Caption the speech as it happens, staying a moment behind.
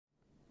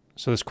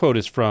So this quote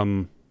is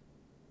from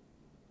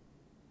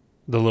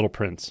The Little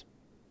Prince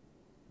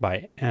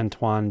by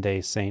Antoine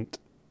de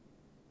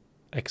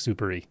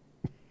Saint-Exupéry.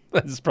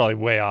 This is probably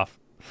way off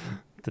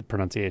the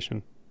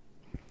pronunciation.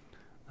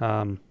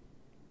 The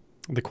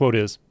quote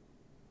is,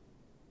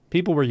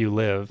 "People where you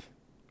live,"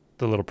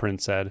 the little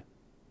prince said,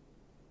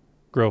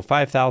 "grow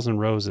 5,000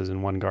 roses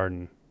in one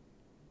garden.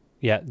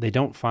 Yet they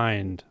don't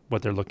find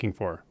what they're looking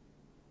for."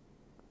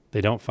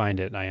 "They don't find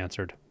it," I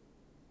answered.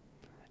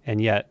 "And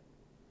yet,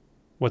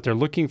 what they're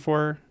looking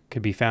for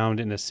could be found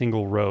in a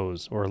single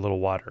rose or a little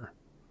water."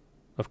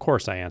 "Of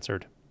course," I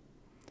answered.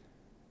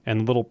 And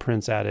the little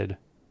prince added,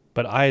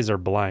 "But eyes are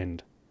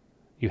blind.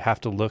 You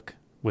have to look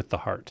with the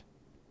heart."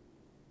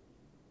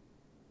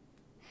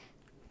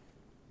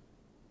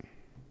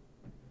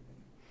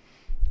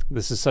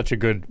 This is such a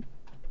good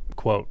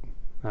quote,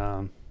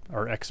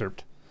 or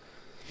excerpt.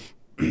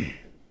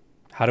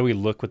 How do we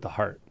look with the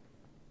heart?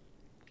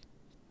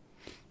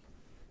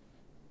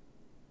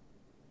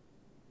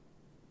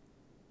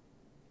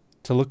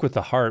 To look with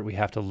the heart, we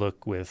have to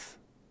look with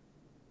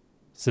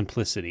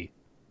simplicity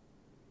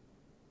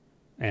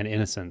and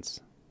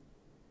innocence,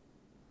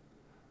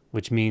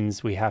 which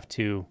means we have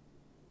to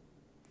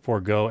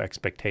forego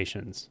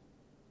expectations.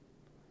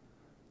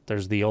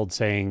 There's the old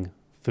saying,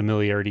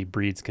 familiarity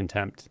breeds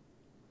contempt.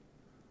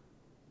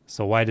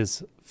 So why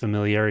does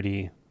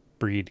familiarity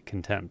breed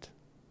contempt?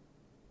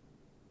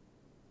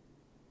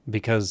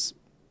 Because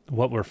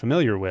what we're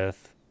familiar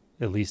with,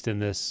 at least in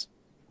this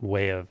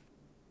way of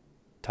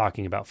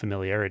talking about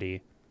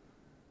familiarity,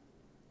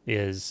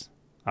 is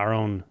our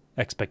own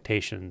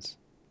expectations,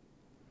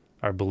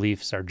 our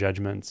beliefs, our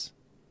judgments.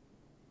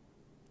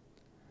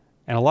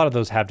 And a lot of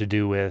those have to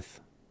do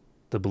with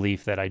the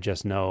belief that I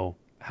just know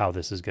how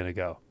this is going to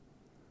go.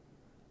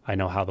 I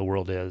know how the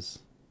world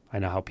is. I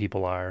know how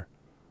people are.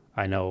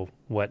 I know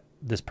what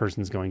this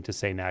person's going to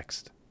say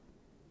next.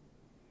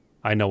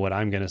 I know what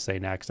I'm going to say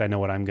next. I know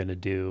what I'm going to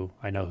do.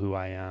 I know who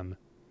I am.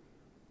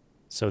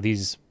 So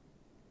these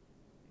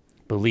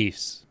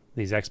beliefs,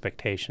 these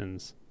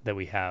expectations that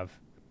we have,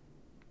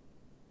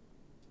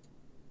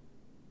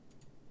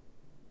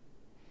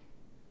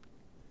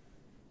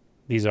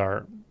 these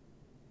are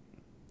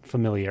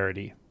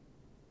familiarity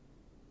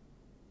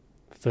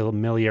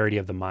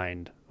of the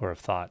mind or of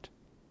thought.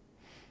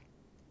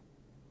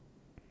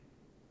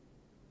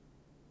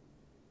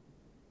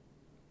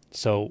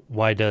 So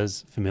why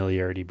does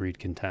familiarity breed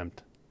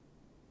contempt?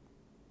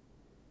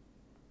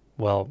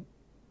 Well,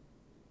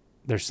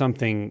 there's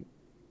something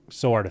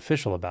so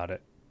artificial about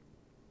it.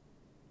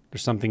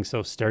 There's something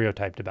so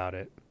stereotyped about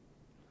it.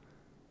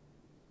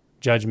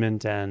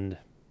 Judgment and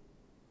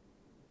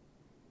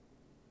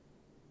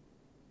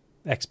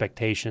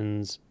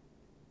expectations,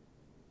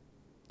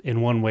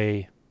 in one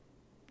way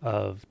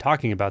of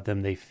talking about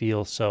them, they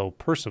feel so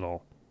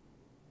personal.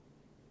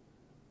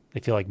 They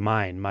feel like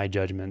mine, my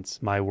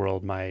judgments, my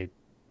world, my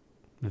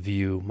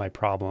view, my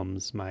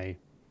problems, my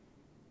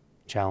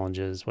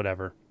challenges,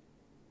 whatever.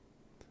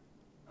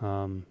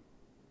 But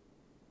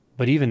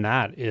even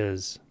that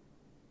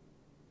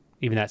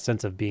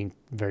sense of being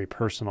very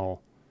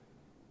personal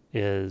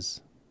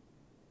is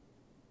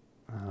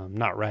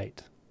not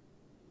right.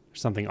 There's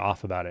something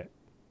off about it.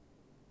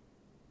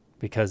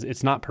 Because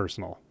it's not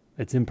personal,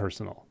 it's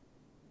impersonal.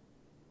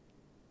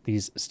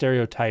 These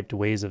stereotyped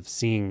ways of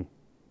seeing,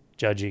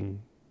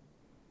 judging,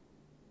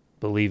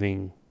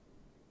 believing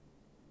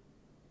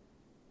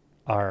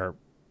are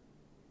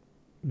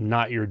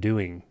not your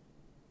doing.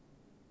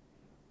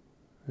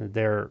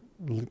 They're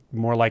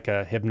more like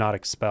a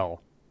hypnotic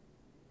spell.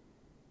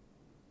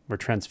 We're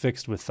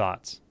transfixed with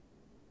thoughts,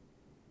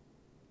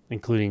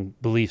 including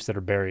beliefs that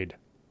are buried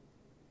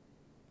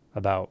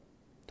about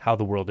how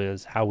the world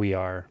is, how we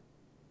are,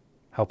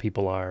 how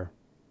people are,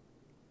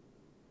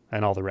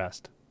 and all the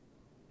rest.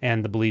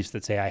 And the beliefs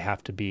that say I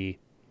have to be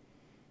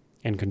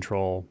in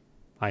control,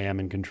 I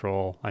am in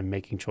control, I'm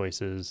making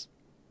choices,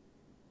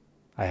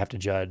 I have to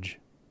judge,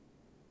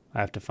 I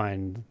have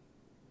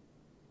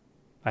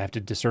to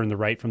discern the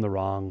right from the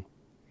wrong.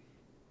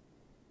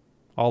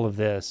 All of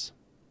this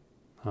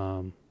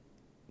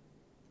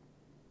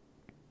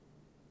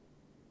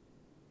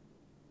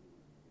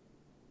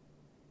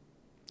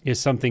is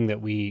something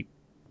that we,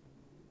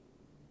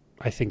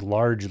 I think,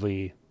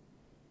 largely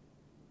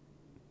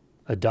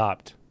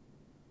adopt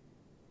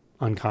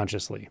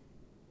unconsciously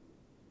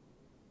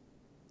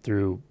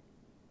through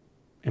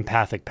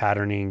empathic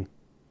patterning,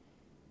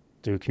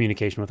 through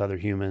communication with other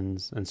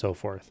humans, and so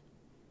forth.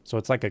 So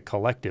it's like a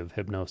collective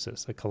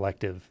hypnosis, a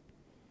collective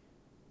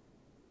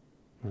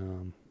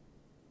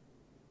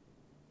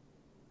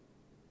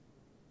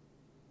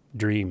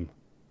dream.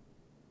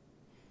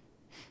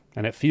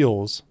 And it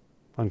feels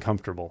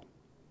uncomfortable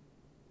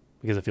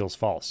because it feels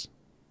false.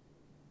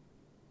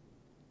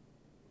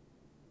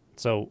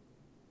 So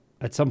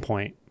at some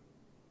point,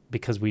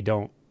 because we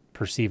don't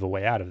perceive a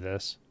way out of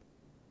this,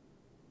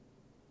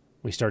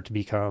 we start to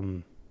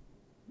become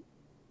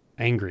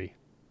angry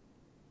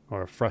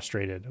or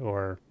frustrated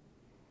or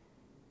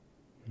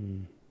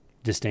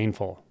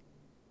disdainful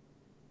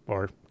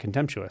or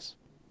contemptuous.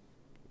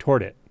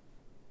 toward it,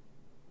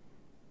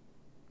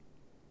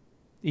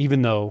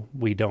 even though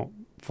we don't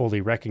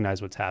fully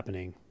recognize what's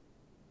happening.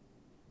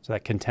 So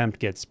that contempt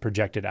gets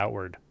projected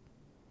outward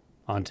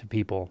onto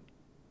people,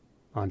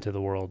 onto the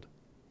world,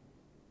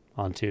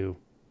 onto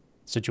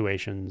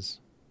situations,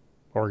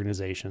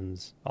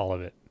 organizations, all of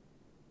it.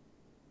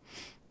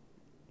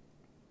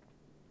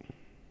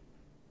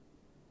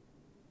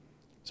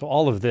 So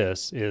all of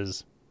this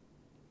is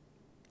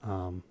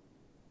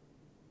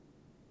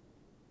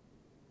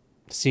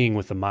seeing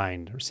with the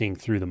mind, or seeing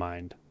through the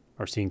mind,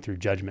 or seeing through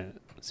judgment,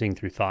 seeing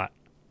through thought,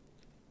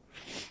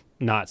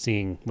 not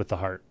seeing with the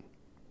heart.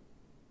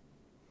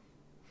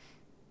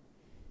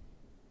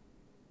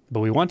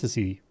 But we want to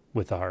see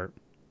with the heart.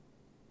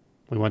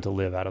 We want to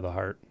live out of the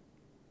heart.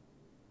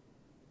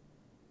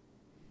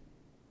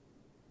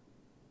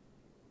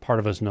 Part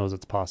of us knows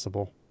it's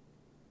possible.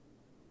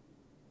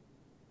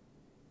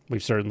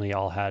 We've certainly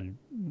all had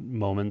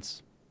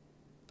moments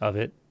of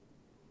it.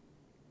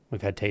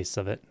 We've had tastes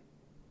of it.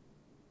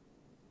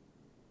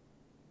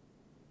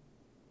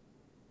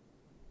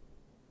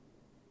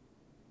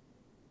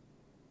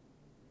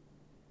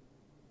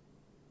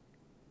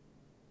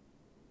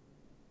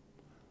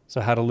 So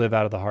how to live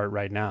out of the heart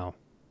right now?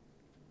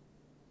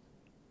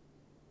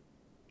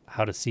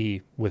 How to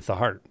see with the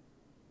heart?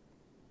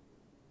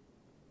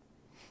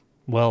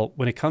 Well,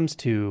 when it comes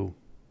to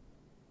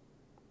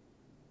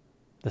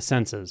the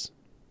senses,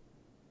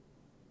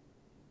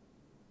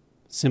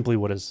 simply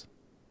what is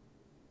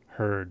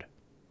heard,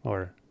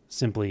 or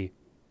simply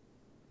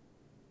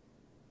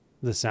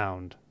the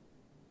sound,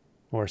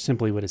 or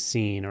simply what is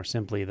seen, or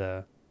simply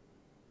the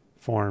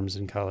forms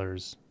and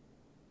colors,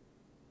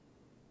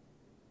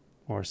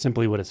 or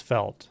simply what is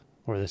felt,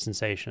 or the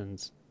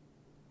sensations,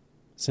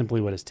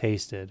 simply what is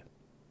tasted,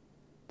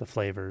 the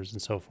flavors,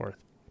 and so forth.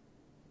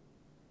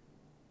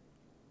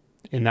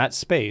 In that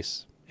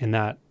space, in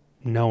that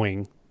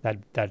knowing,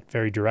 that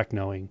very direct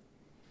knowing,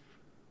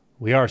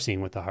 we are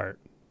seeing with the heart.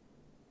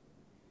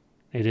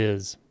 It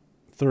is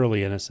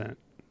thoroughly innocent,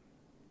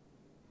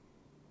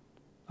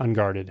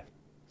 unguarded,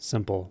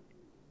 simple.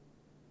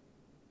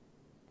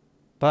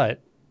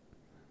 But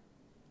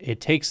it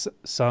takes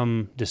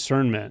some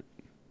discernment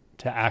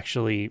to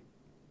actually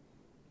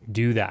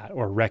do that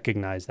or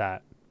recognize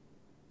that.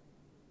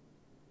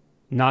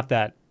 Not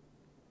that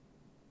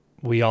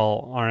we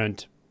all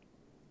aren't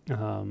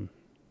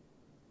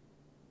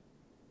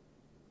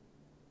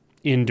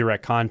in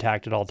direct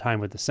contact at all time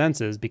with the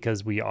senses,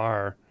 because we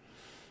are,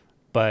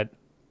 but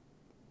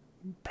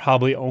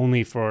probably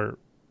only for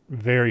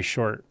very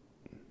short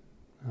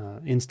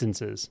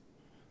instances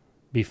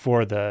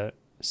before the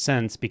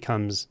sense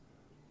becomes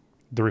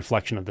the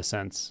reflection of the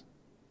sense,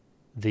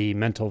 the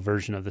mental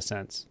version of the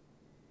sense.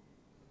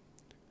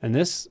 And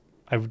this,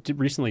 I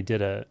recently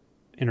did a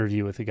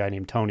interview with a guy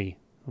named Tony.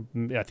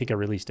 I think I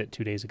released it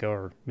 2 days ago,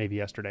 or maybe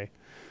yesterday,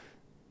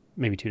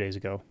 maybe 2 days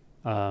ago.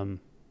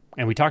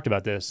 And we talked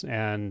about this,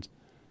 and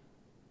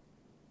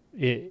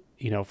it,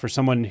 for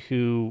someone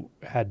who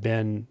had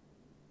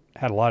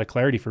a lot of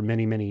clarity for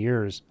many, many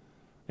years,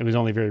 it was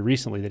only very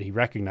recently that he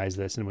recognized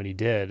this. And when he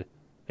did,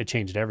 it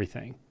changed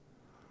everything.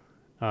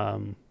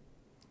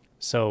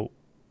 So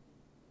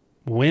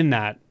when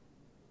that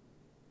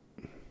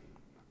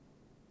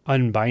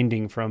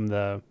unbinding from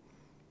the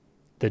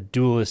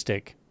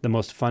dualistic, the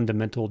most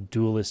fundamental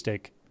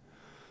dualistic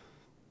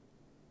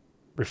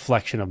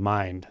reflection of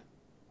mind,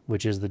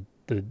 which is the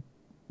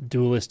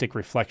dualistic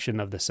reflection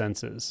of the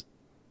senses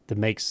that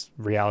makes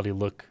reality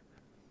look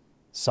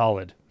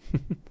solid,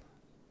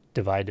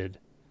 divided,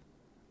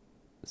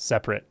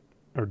 separate,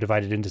 or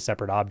divided into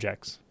separate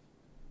objects,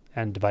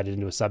 and divided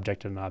into a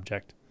subject and an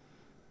object.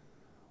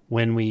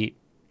 When we,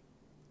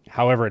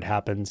 however it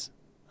happens,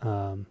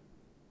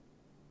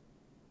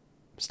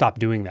 stop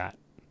doing that,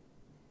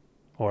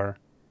 or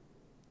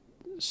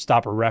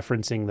stop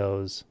referencing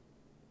those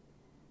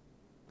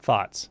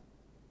thoughts,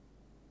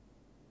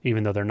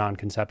 even though they're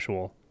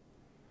non-conceptual.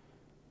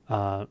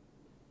 In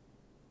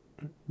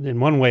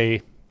one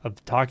way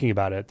of talking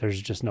about it,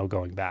 there's just no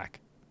going back.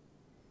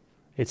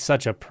 It's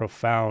such a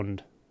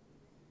profound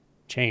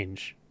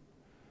change.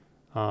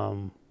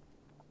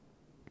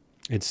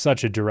 It's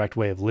such a direct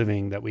way of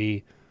living that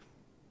we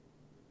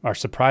are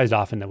surprised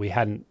often that we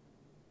hadn't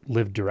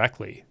lived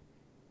directly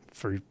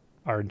for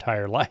our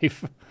entire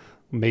life.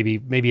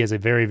 maybe as a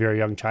very, very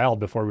young child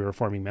before we were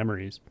forming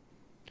memories.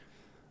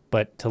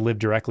 But to live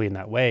directly in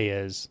that way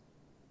is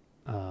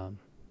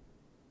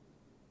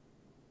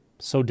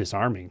so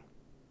disarming.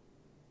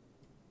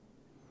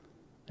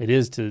 It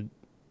is to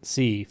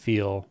see,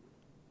 feel,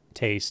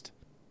 taste,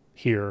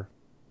 hear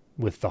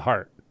with the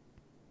heart.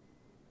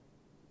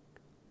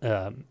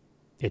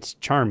 It's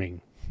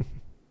charming.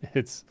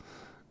 It's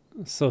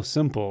so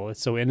simple.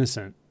 It's so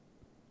innocent.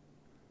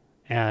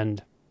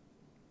 And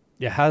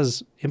it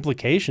has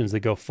implications that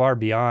go far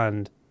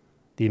beyond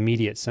the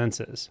immediate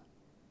senses.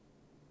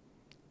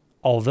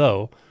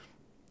 Although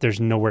there's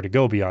nowhere to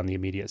go beyond the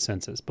immediate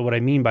senses. But what I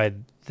mean by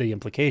the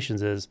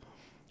implications is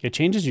it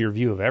changes your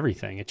view of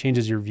everything. It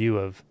changes your view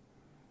of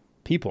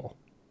people.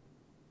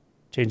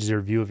 changes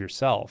your view of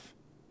yourself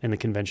in the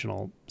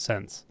conventional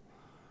sense.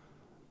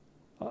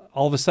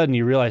 All of a sudden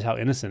you realize how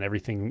innocent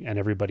everything and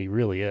everybody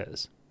really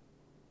is,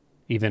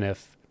 even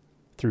if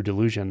through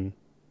delusion,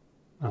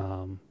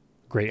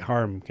 great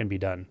harm can be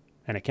done,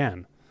 and it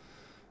can.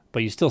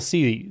 But you still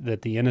see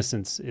that the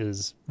innocence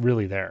is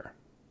really there,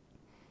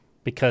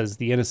 because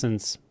the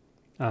innocence,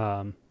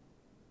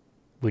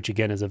 which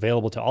again is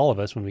available to all of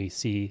us when we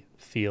see,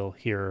 feel,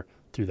 hear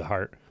through the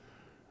heart,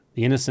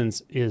 the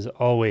innocence is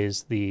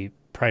always the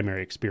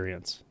primary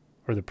experience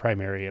or the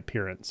primary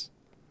appearance.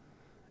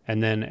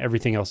 And then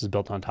everything else is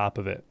built on top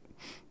of it.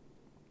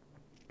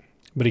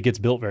 But it gets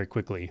built very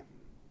quickly.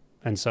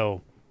 And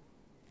so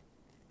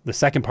the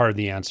second part of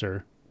the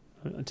answer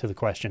to the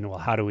question, well,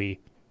 how do we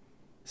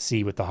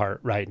see with the heart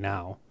right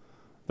now?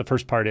 The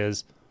first part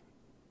is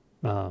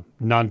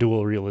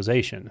non-dual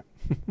realization,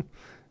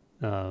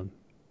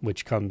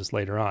 which comes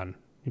later on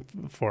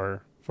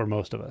for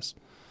most of us.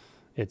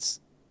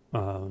 It's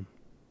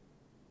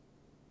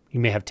you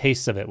may have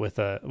tastes of it with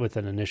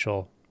an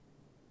initial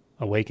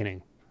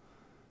awakening.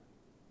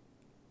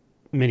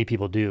 Many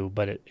people do,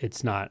 but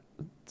it's not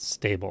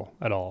stable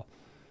at all.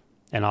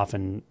 And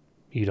often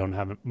you don't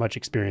have much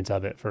experience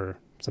of it for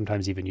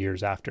sometimes even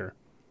years after.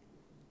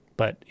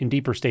 But in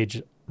deeper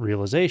stage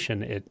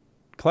realization, it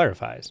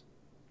clarifies.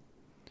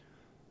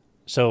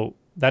 So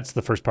that's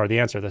the first part of the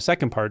answer. The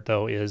second part,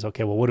 though, is,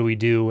 okay, well, what do we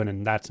do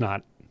when that's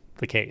not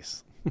the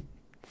case?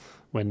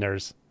 When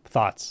there's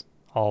thoughts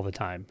all the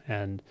time,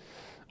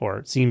 or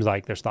it seems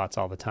like there's thoughts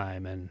all the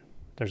time, and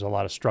there's a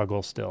lot of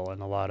struggle still,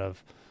 and a lot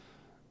of,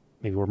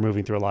 maybe we're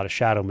moving through a lot of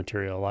shadow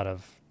material, a lot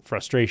of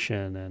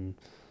frustration and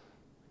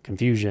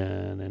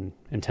confusion and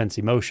intense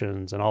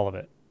emotions and all of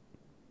it.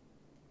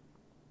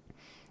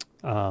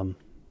 So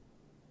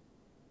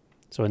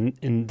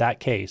in that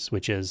case,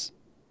 which is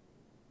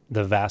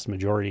the vast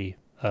majority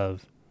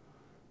of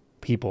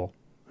people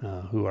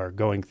who are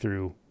going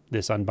through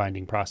this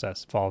unbinding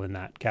process, fall in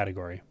that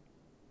category.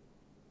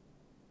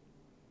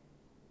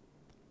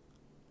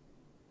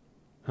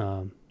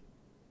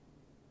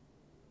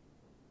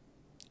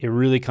 It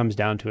really comes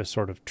down to a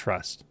sort of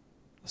trust,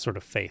 a sort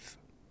of faith.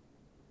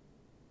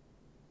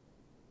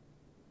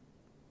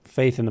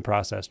 Faith in the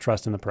process,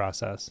 trust in the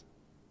process.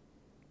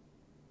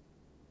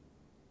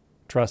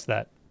 Trust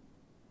that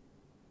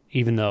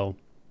even though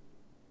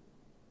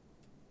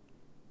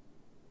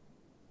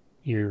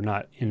you're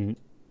not in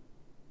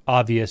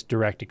obvious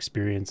direct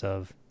experience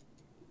of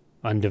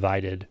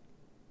undivided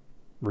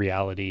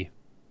reality,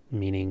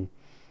 meaning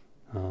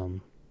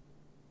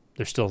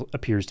there still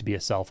appears to be a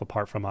self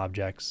apart from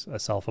objects, a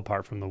self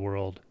apart from the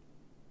world.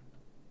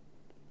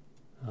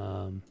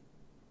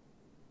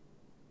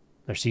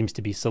 There seems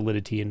to be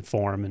solidity in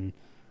form, and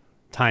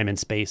time and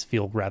space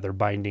feel rather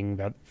binding,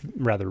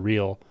 rather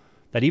real.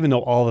 That even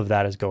though all of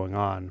that is going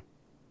on,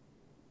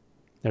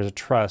 there's a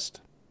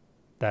trust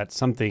that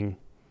something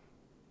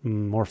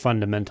more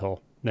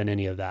fundamental than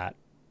any of that,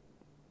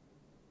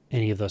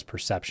 any of those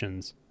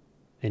perceptions,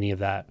 any of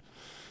that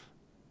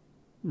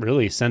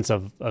really sense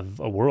of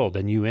a world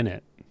and you in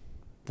it,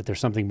 that there's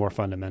something more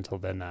fundamental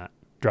than that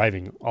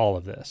driving all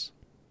of this,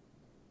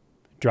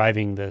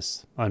 driving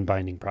this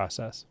unbinding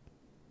process.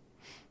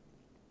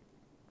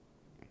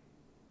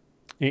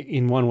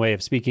 In one way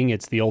of speaking,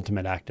 it's the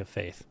ultimate act of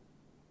faith.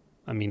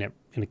 I mean,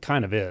 it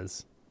kind of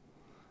is,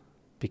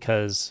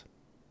 because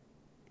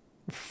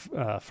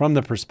from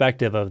the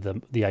perspective of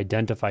the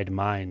identified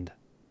mind,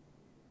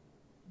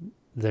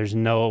 there's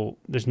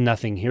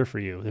nothing here for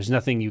you. There's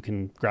nothing you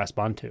can grasp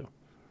onto,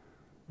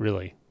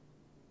 really.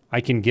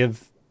 I can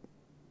give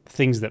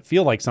things that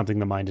feel like something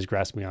the mind is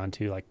grasping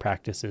onto, like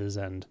practices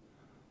and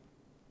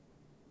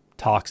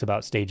talks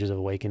about stages of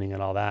awakening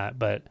and all that,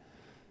 but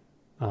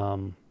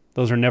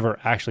those are never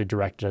actually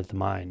directed at the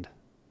mind,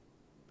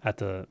 at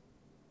the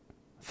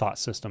thought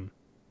system.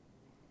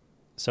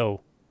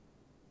 So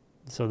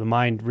the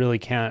mind really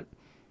can't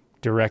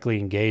directly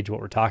engage what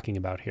we're talking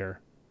about here.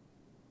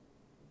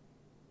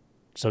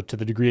 So to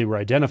the degree we're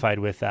identified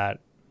with that,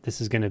 this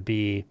is going to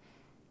be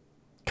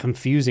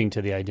confusing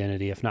to the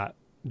identity, if not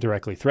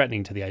directly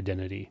threatening to the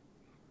identity.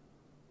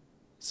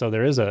 So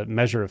there is a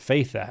measure of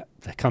faith that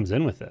comes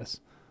in with this.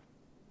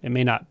 It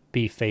may not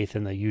be faith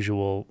in the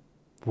usual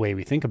way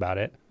we think about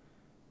it,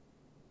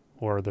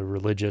 or the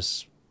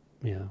religious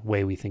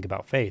way we think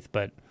about faith,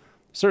 but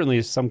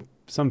certainly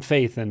some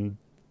faith in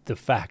the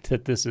fact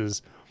that this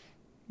is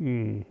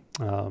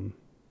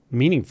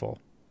meaningful,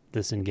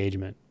 this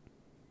engagement,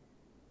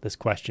 this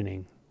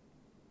questioning,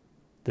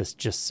 this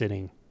just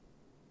sitting,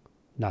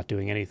 not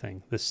doing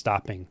anything, this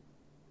stopping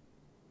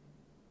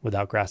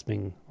without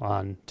grasping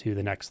on to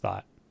the next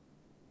thought,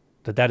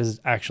 that is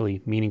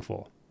actually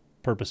meaningful,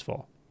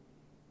 purposeful,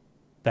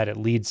 that it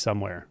leads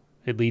somewhere.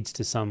 It leads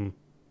to some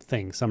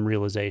thing, some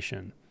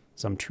realization,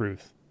 some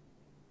truth,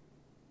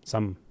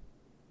 some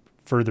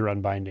further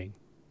unbinding.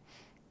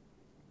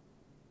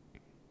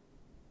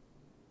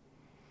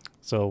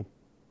 So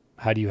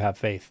how do you have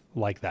faith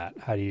like that?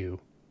 How do you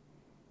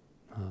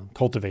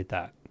cultivate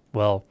that?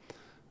 Well,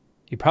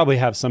 you probably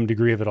have some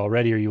degree of it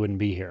already, or you wouldn't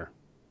be here.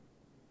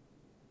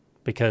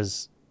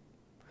 because,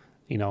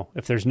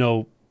 if there's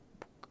no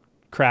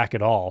crack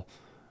at all,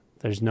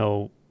 there's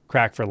no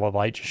crack for the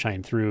light to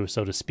shine through,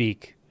 so to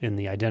speak, in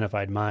the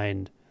identified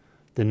mind,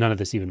 then none of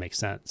this even makes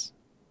sense.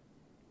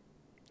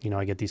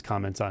 I get these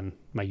comments on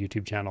my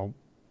YouTube channel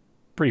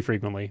pretty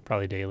frequently,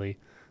 probably daily.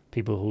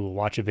 People who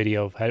watch a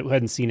video who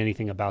hadn't seen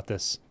anything about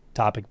this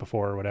topic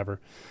before or whatever,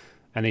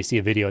 and they see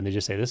a video and they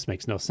just say, this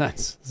makes no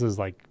sense. This is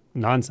like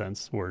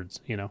nonsense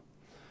words,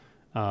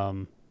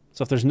 So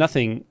if there's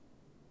nothing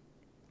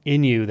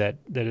in you that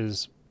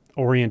is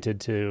oriented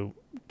to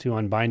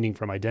unbinding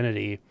from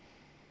identity,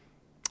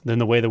 then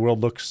the way the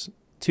world looks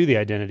to the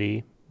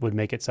identity would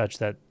make it such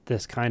that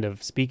this kind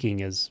of speaking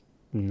is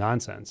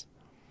nonsense.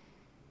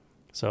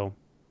 So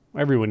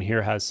everyone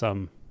here has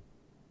some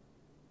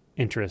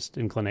interest,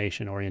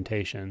 inclination,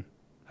 orientation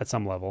at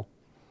some level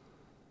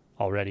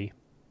already.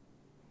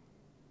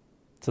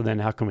 So then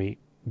how can we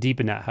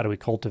deepen that? How do we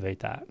cultivate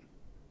that?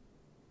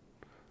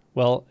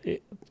 Well,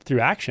 through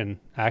action,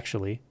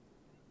 actually.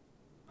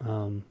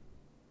 In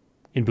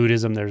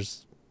Buddhism,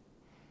 there's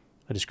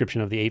a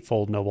description of the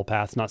Eightfold Noble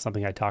Path. It's not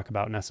something I talk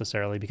about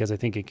necessarily because I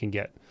think it can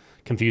get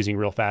confusing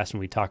real fast when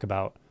we talk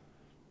about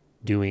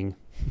doing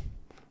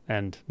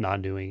and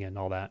non-doing and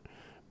all that.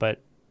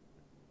 But,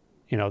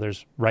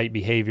 there's right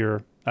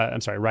behavior,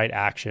 right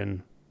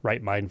action,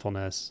 right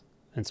mindfulness,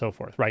 and so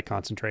forth, right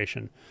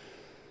concentration.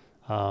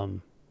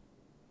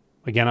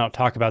 Again, I don't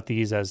talk about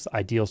these as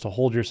ideals to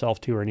hold yourself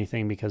to or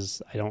anything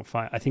because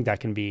I think it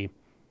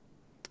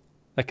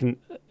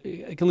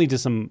can lead to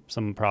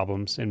some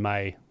problems in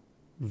my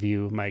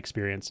view, my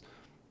experience.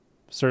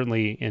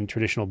 Certainly in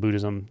traditional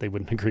Buddhism, they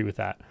wouldn't agree with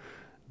that.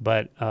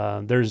 But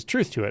there's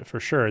truth to it for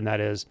sure, and that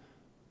is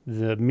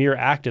the mere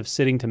act of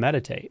sitting to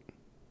meditate,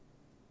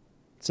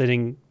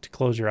 sitting to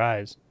close your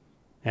eyes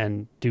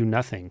and do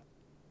nothing,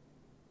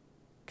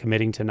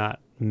 committing to not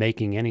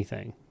making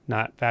anything,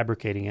 not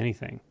fabricating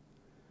anything.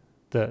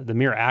 The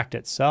mere act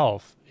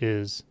itself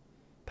is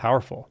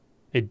powerful.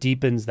 It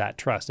deepens that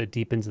trust. It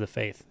deepens the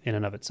faith in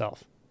and of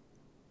itself.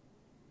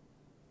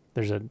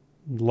 There's a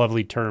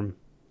lovely term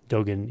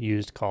Dogen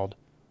used called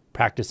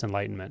practice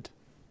enlightenment.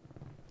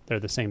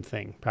 They're the same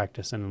thing.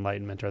 Practice and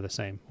enlightenment are the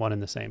same, one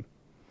and the same.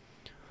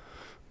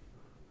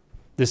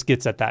 This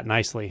gets at that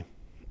nicely.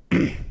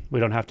 We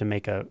don't have to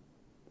make a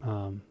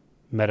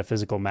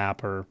metaphysical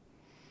map or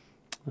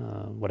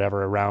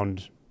whatever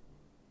around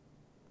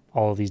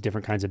all of these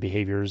different kinds of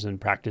behaviors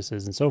and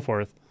practices and so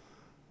forth.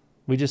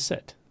 We just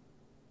sit.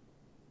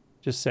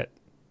 Just sit.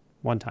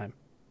 One time.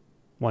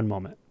 One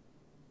moment.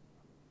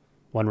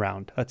 One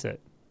round. That's it.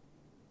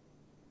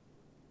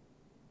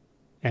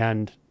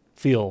 And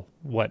feel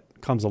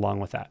what comes along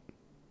with that,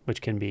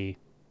 which can be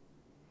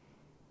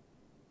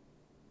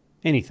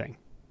anything,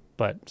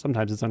 but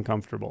sometimes it's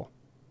uncomfortable.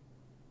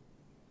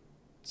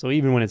 So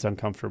even when it's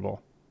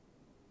uncomfortable,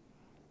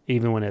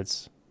 even when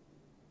it's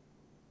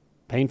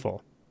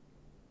painful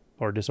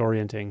or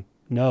disorienting,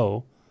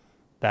 know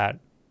that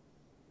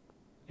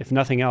if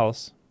nothing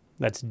else,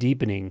 that's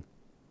deepening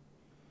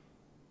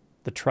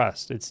the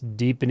trust. It's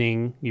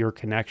deepening your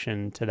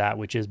connection to that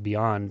which is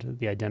beyond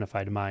the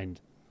identified mind,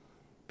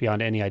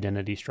 beyond any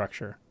identity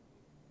structure.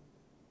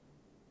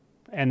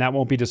 And that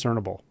won't be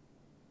discernible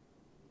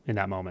in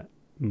that moment,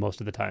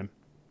 most of the time.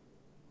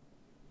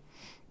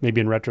 Maybe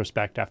in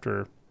retrospect,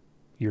 after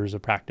years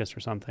of practice or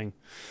something,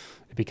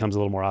 it becomes a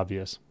little more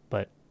obvious.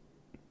 But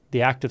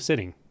the act of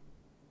sitting,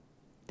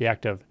 the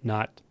act of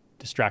not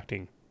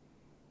distracting,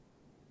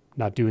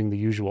 not doing the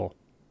usual,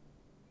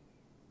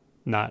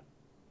 not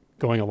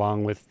going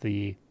along with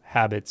the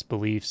habits,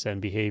 beliefs,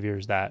 and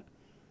behaviors that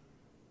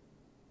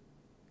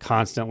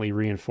constantly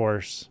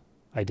reinforce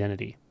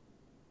identity,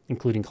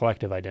 including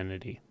collective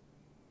identity.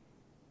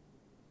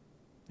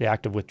 The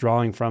act of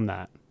withdrawing from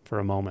that for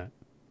a moment,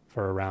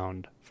 for a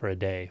round, for a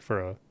day,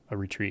 for a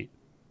retreat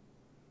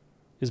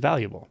is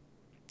valuable.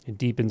 It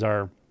deepens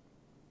our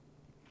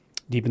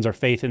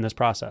faith in this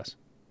process.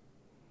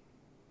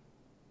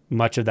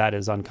 Much of that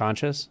is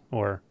unconscious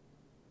or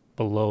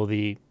below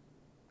the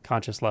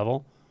conscious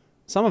level.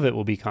 Some of it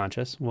will be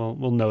conscious. We'll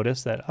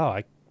notice that,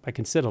 I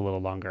can sit a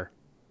little longer.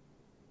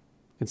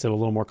 I can sit a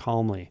little more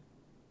calmly.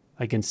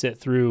 I can sit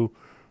through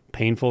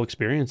painful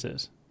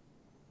experiences.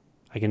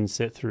 I can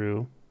sit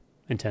through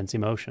intense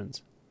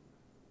emotions.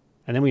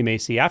 And then we may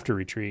see after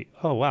retreat,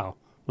 oh, wow,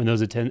 when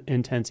those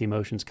intense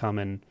emotions come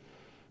in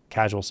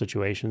casual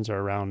situations or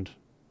around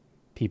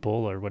people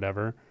or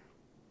whatever,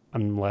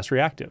 I'm less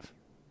reactive.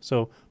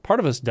 So part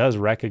of us does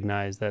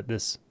recognize that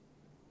this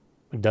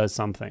does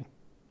something.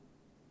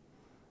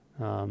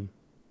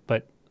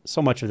 But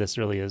so much of this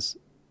really is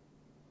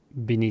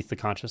beneath the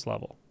conscious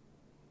level.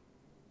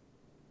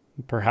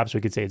 Perhaps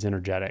we could say it's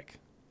energetic,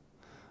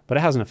 but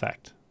it has an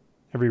effect.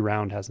 Every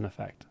round has an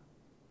effect.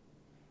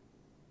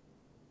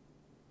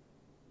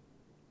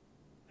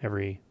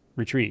 Every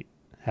retreat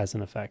has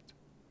an effect.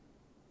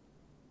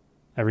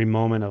 Every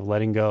moment of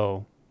letting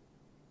go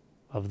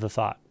of the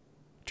thought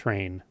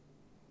train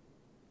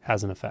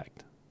has an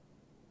effect,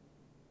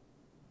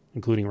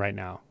 including right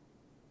now.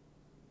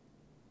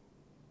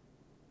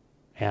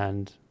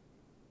 And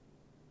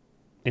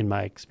in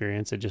my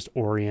experience, it just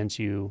orients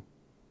you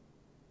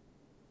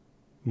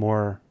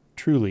more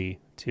truly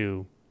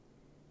to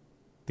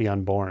the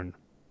unborn,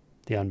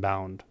 the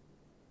unbound,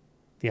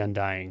 the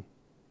undying.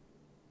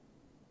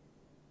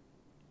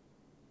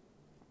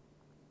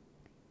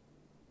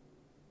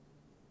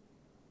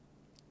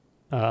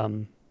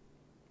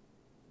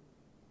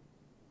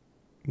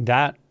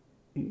 That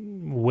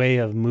way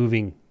of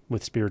moving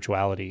with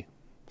spirituality,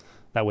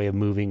 that way of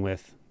moving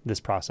with this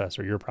process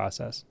or your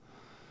process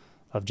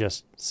of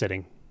just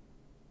sitting,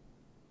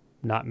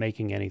 not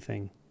making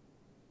anything,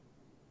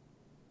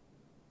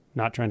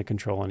 not trying to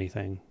control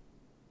anything,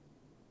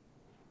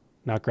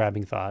 not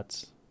grabbing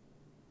thoughts,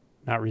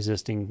 not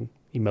resisting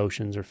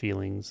emotions or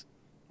feelings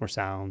or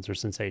sounds or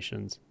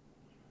sensations.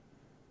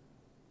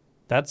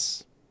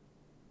 That's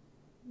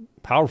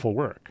powerful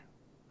work,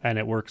 and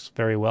it works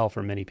very well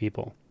for many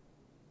people.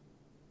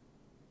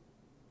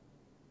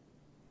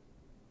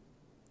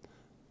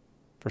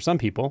 For some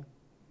people,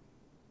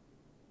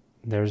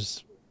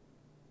 there's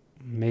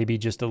maybe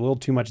just a little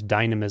too much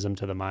dynamism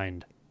to the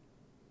mind,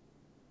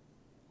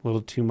 a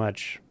little too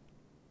much,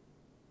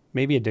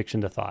 maybe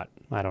addiction to thought.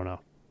 I don't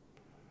know.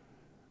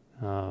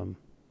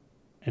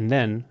 And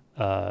then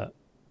a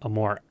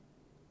more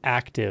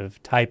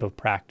active type of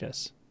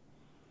practice,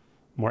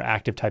 more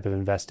active type of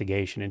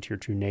investigation into your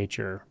true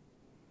nature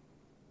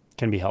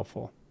can be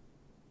helpful.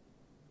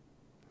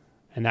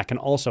 And that can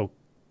also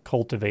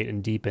cultivate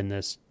and deepen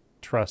this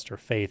trust or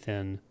faith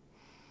in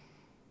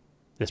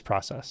this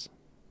process.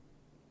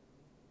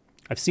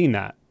 I've seen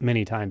that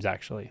many times,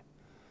 actually.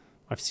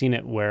 I've seen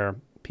it where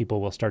people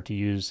will start to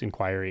use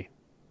inquiry,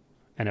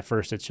 and at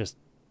first it just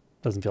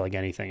doesn't feel like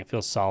anything. It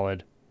feels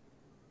solid.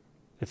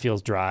 It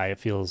feels dry. It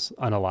feels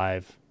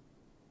unalive,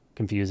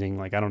 confusing.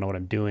 Like, I don't know what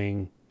I'm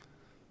doing.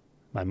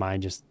 My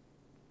mind just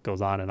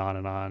goes on and on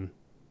and on.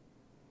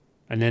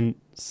 And then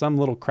some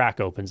little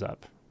crack opens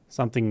up.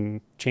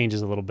 Something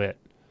changes a little bit.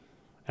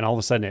 And all of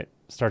a sudden it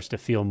starts to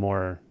feel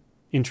more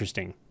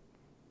interesting,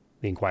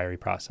 the inquiry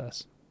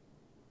process,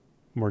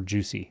 more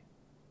juicy.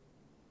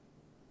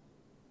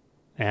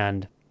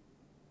 And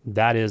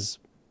that is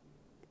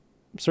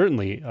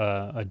certainly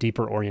a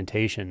deeper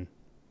orientation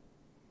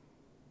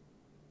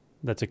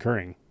that's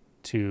occurring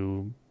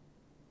to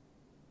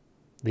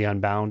the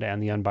unbound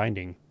and the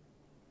unbinding.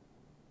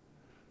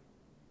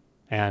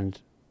 And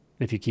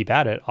if you keep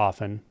at it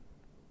often,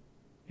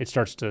 it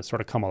starts to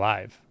sort of come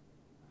alive.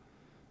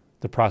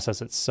 The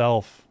process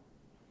itself,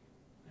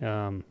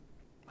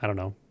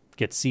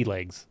 gets sea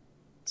legs,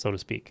 so to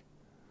speak.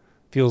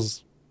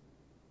 Feels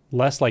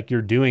less like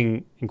you're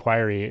doing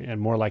inquiry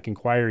and more like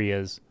inquiry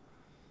is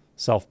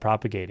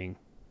self-propagating.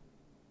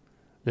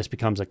 This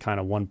becomes a kind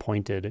of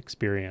one-pointed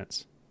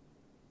experience,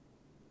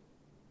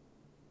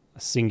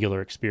 a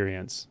singular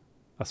experience,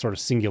 a sort of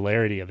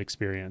singularity of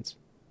experience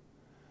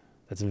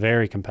that's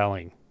very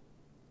compelling.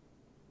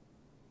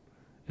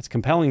 It's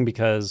compelling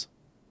because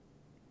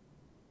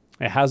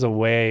it has a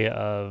way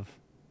of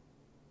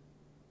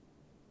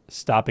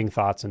stopping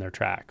thoughts in their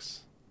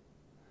tracks.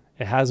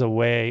 It has a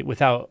way,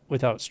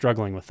 without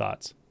struggling with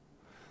thoughts,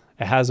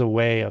 it has a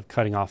way of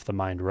cutting off the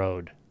mind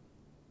road.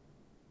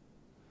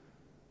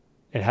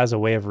 It has a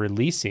way of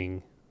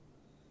releasing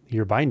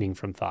your binding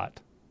from thought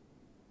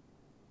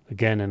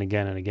again and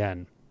again and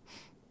again,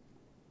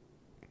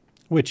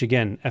 which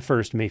again, at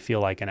first may feel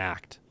like an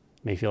act,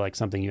 may feel like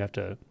something you have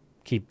to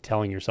keep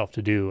telling yourself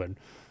to do and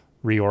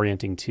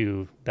reorienting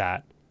to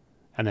that.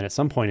 And then at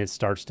some point it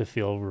starts to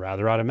feel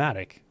rather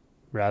automatic,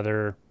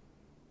 rather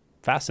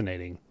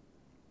fascinating,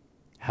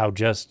 how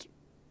just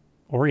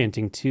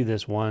orienting to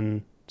this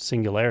one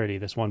singularity,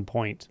 this one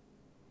point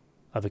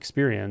of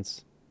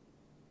experience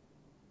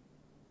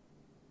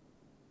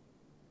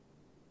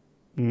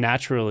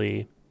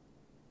naturally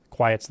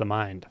quiets the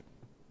mind,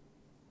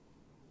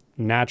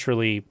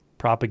 naturally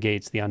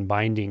propagates the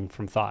unbinding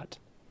from thought,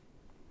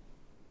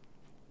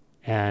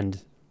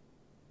 and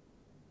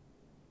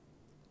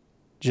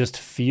just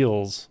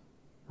feels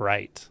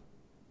right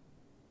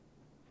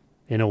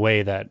in a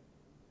way that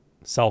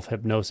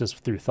self-hypnosis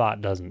through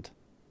thought doesn't.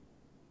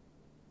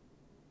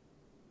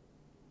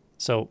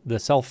 So the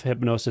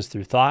self-hypnosis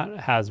through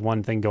thought has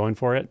one thing going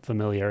for it: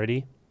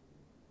 familiarity.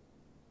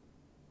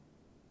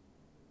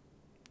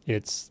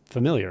 It's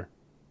familiar.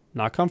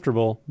 Not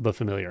comfortable, but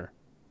familiar.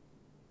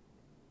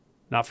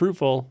 Not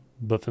fruitful,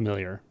 but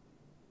familiar.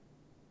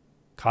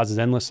 Causes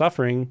endless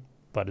suffering,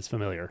 but it's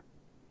familiar.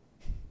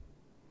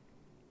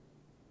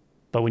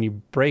 But when you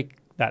break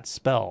that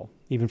spell,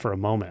 even for a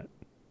moment,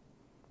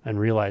 and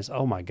realize,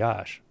 oh my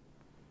gosh,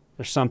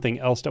 there's something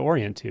else to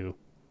orient to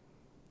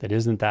that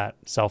isn't that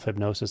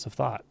self-hypnosis of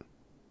thought.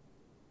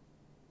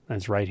 And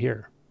it's right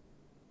here.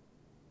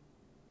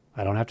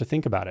 I don't have to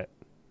think about it.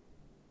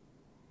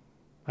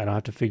 I don't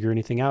have to figure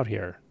anything out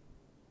here.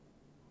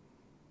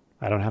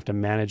 I don't have to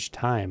manage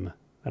time.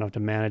 I don't have to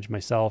manage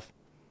myself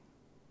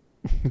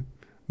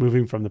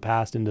moving from the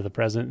past into the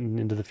present and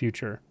into the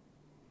future.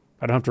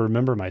 I don't have to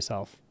remember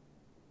myself.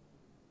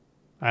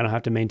 I don't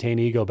have to maintain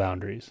ego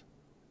boundaries.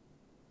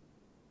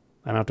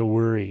 I don't have to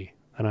worry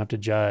I don't have to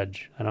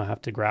judge. I don't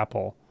have to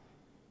grapple.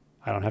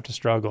 I don't have to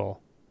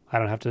struggle. I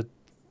don't have to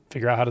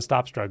figure out how to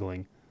stop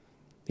struggling.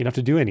 You don't have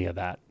to do any of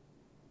that.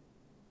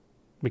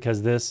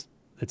 Because this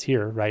that's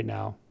here right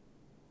now,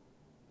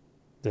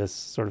 this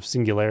sort of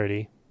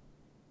singularity,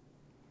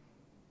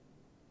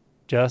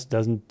 just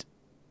doesn't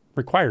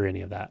require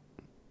any of that.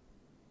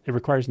 It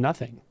requires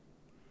nothing.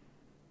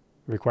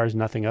 It requires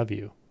nothing of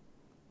you.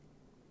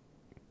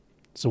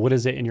 So what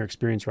is it in your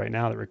experience right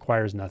now that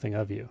requires nothing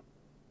of you?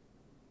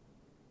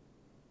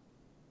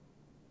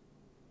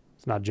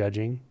 It's not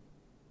judging.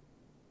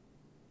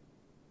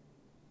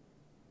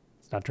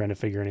 It's not trying to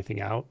figure anything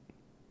out.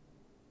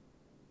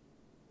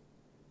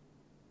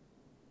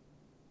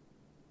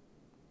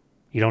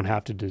 You don't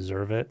have to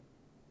deserve it.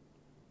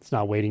 It's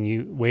not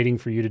waiting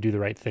for you to do the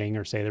right thing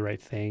or say the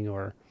right thing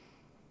or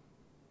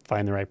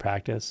find the right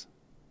practice.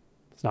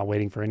 It's not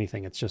waiting for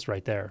anything. It's just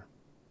right there.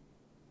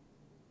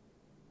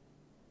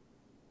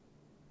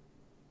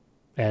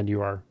 And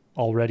you are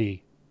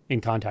already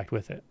in contact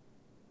with it.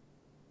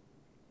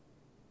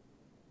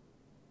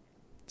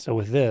 So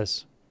with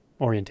this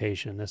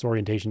orientation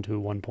to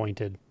one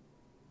pointed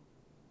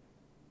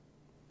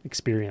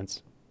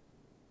experience,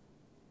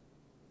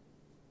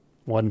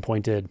 one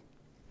pointed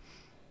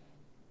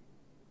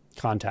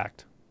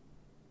contact,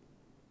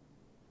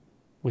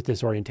 with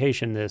this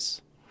orientation,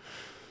 this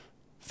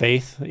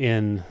faith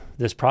in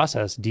this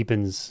process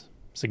deepens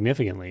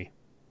significantly.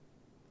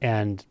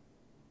 And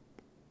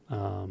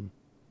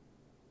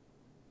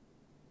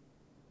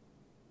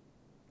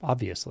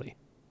obviously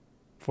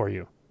for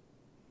you.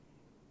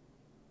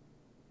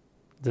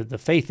 The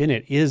faith in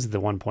it is the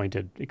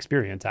one-pointed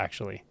experience,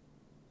 actually,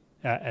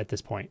 at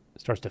this point.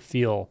 It starts to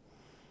feel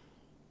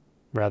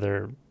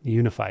rather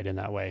unified in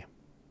that way.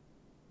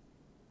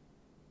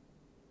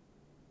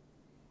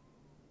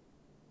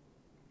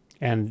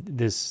 And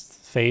this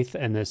faith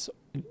and this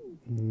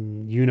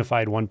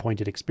unified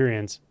one-pointed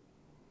experience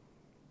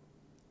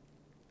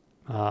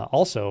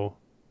also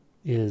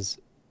is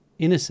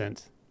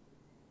innocent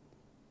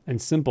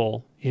and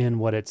simple in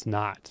what it's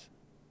not.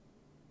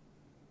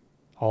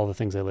 All the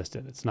things I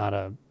listed. It's not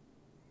a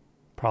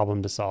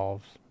problem to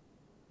solve.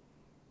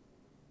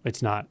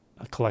 It's not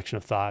a collection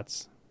of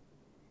thoughts.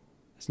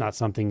 It's not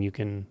something you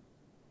can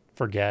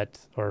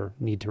forget or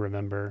need to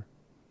remember.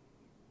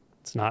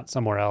 It's not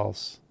somewhere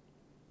else.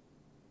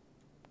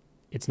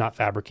 It's not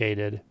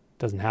fabricated. It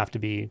doesn't have to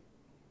be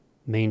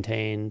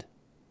maintained.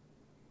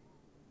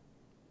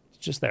 It's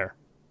just there.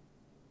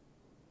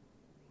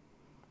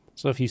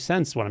 So if you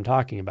sense what I'm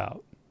talking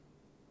about,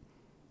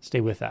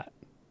 stay with that.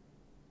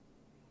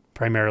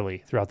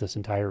 Primarily throughout this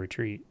entire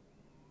retreat,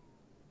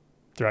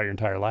 throughout your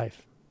entire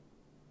life.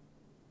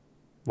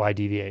 Why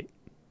deviate?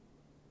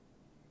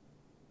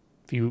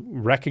 If you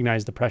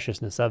recognize the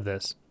preciousness of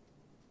this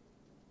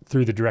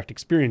through the direct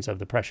experience of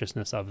the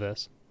preciousness of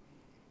this,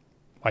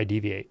 why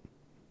deviate?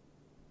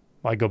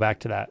 Why go back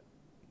to that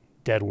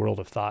dead world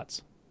of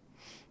thoughts?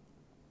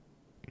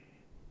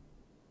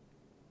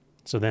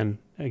 So then,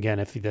 again,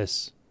 if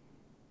this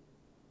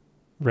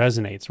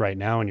resonates right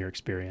now in your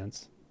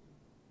experience,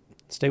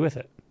 stay with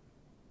it.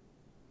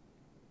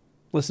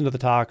 Listen to the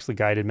talks, the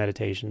guided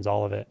meditations,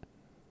 all of it.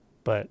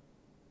 But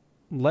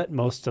let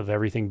most of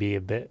everything be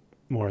a bit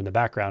more in the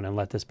background and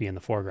let this be in the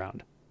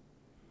foreground.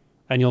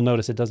 And you'll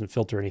notice it doesn't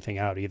filter anything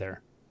out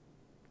either.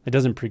 It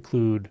doesn't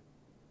preclude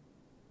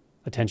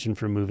attention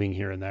from moving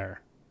here and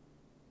there.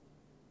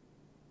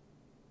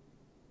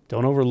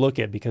 Don't overlook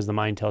it because the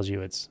mind tells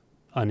you it's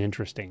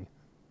uninteresting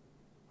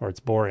or it's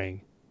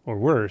boring or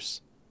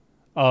worse.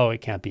 Oh, it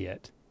can't be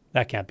it.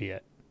 That can't be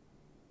it.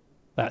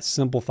 That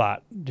simple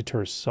thought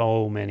deters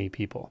so many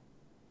people.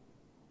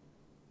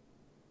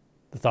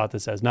 The thought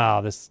that says,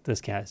 no, this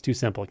can't, it's too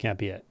simple, it can't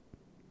be it.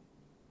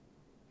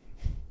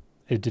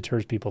 It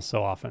deters people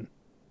so often.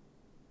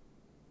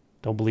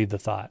 Don't believe the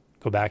thought.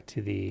 Go back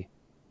to the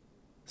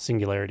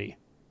singularity,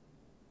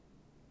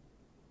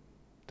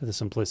 to the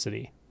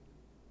simplicity.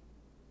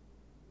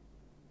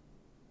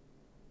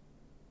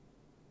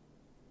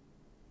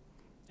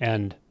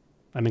 And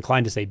I'm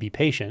inclined to say be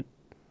patient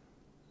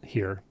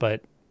here,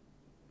 but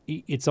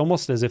it's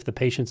almost as if the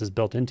patience is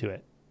built into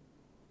it.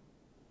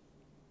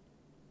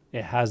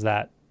 It has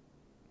that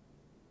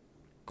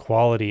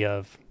quality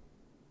of,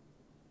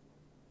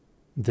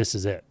 this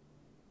is it.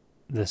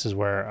 This is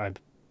where I've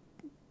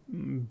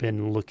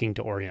been looking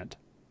to orient.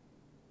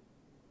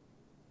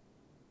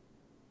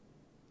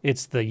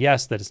 It's the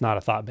yes that it's not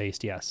a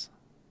thought-based yes.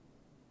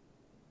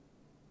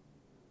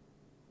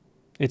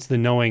 It's the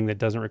knowing that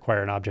doesn't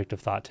require an object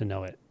of thought to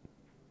know it.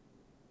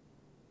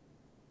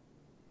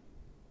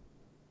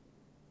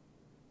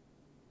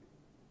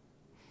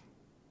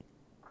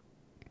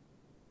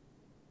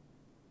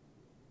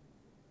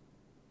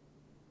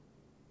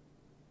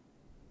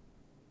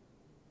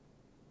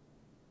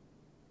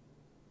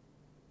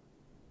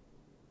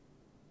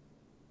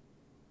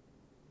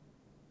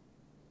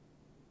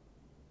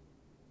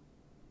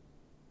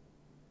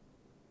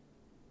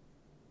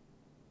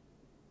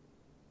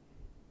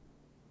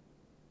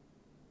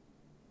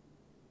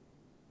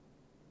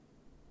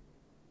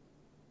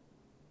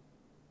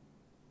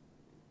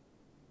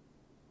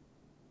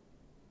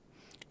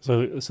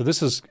 So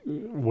this is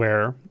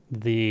where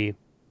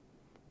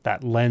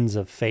that lens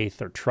of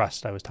faith or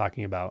trust I was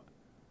talking about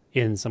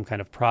in some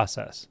kind of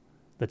process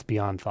that's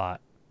beyond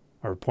thought,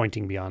 or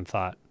pointing beyond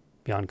thought,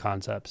 beyond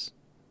concepts,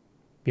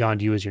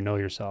 beyond you as you know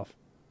yourself.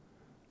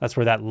 That's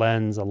where that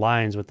lens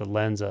aligns with the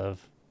lens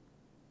of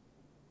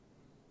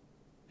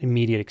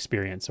immediate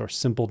experience or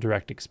simple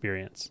direct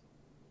experience.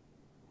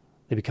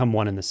 They become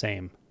one and the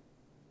same.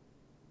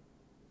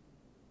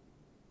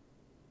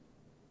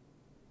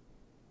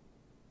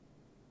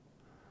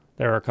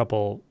 There are a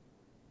couple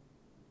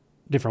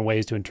different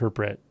ways to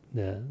interpret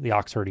the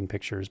ox herding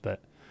pictures, but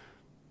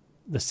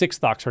the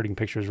sixth ox herding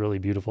picture is really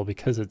beautiful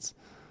because it's,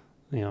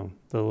 the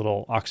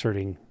little ox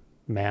herding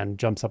man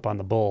jumps up on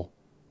the bull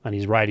and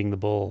he's riding the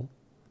bull,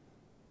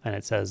 and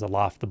it says,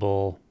 "Aloft the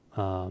bull,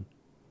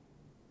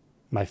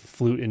 my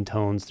flute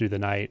intones through the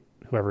night.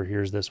 Whoever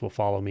hears this will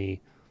follow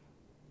me.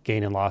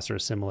 Gain and loss are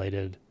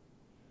assimilated."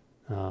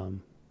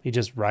 He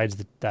just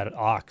rides that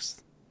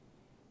ox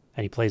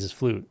and he plays his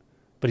flute,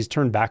 but he's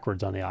turned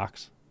backwards on the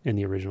ox in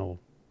the original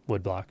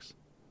wood blocks.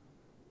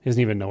 He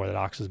doesn't even know where that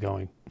ox is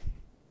going,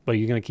 but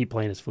you're going to keep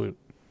playing his flute.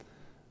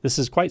 This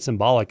is quite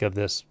symbolic of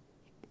this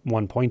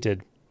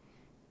one-pointed,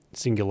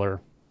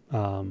 singular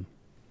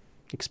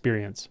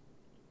experience.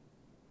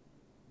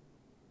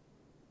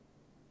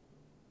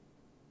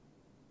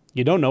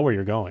 You don't know where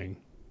you're going.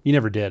 You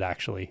never did,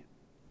 actually.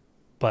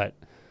 But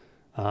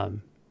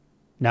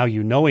now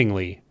you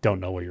knowingly don't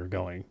know where you're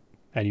going,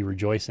 and you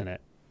rejoice in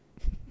it.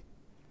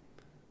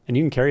 And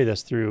you can carry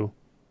this through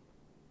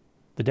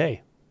the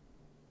day.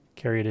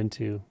 Carry it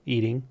into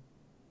eating.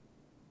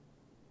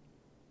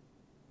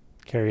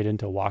 Carry it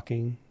into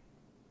walking.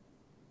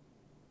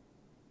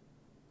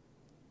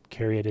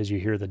 Carry it as you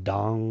hear the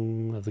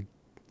dong of the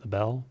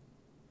bell.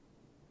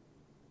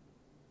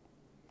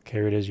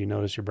 Carry it as you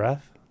notice your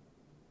breath.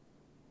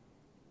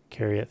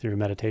 Carry it through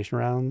meditation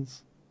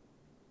rounds.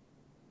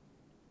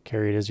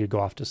 Carry it as you go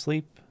off to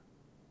sleep.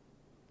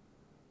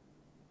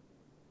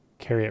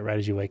 Carry it right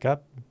as you wake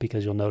up,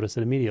 because you'll notice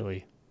it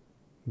immediately,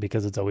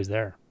 because it's always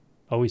there,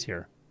 always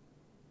here.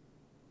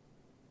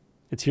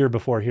 It's here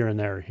before here and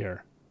there are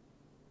here.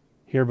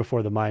 Here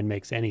before the mind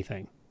makes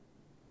anything.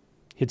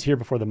 It's here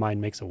before the mind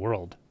makes a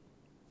world,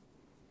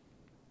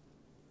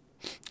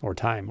 or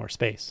time, or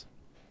space,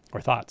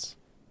 or thoughts,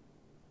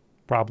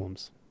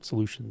 problems,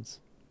 solutions.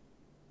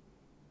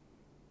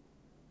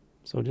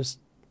 So just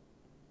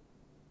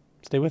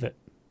stay with it,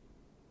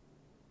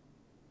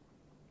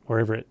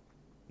 wherever it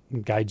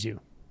guides you.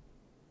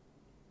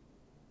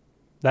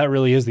 That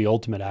really is the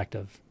ultimate act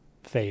of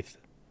faith,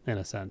 in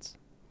a sense.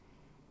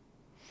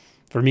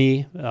 For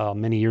me,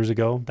 many years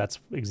ago, that's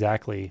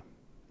exactly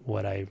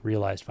what I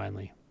realized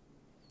finally.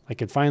 I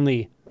could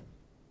finally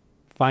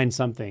find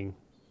something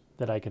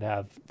that I could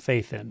have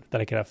faith in,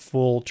 that I could have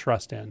full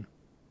trust in.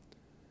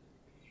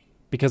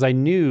 Because I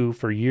knew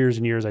for years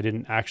and years I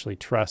didn't actually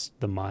trust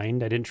the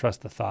mind. I didn't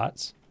trust the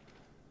thoughts.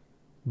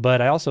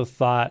 But I also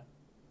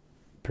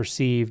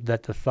perceived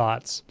that the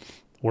thoughts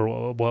were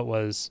what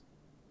was,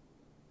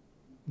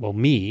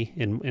 me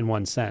in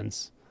one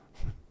sense.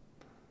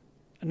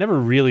 I never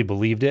really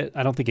believed it.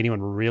 I don't think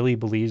anyone really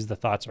believes the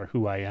thoughts are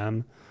who I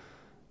am.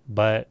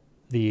 But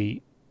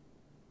the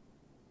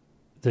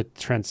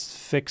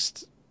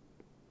transfixed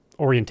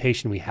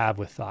orientation we have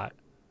with thought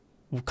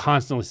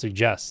constantly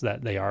suggests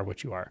that they are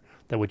what you are,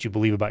 that what you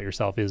believe about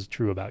yourself is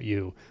true about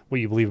you. What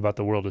you believe about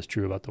the world is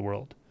true about the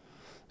world.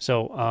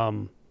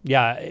 So,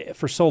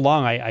 for so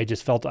long, I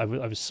just felt I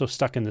was so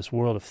stuck in this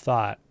world of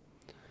thought.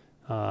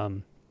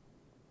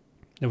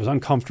 It was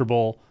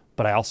uncomfortable,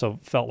 but I also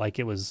felt like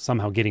it was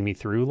somehow getting me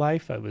through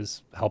life. It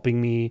was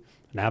helping me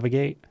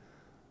navigate.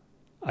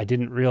 I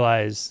didn't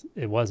realize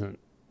it wasn't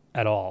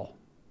at all.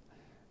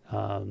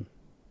 So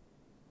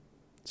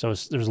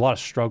there's a lot of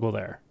struggle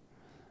there,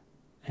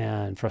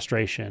 and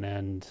frustration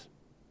and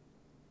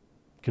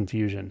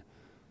confusion,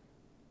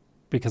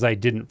 because I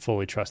didn't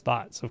fully trust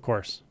thoughts, of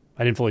course.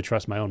 I didn't fully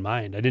trust my own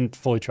mind. I didn't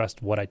fully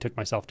trust what I took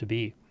myself to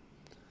be.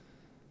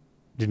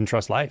 Didn't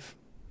trust life.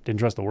 Didn't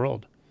trust the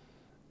world.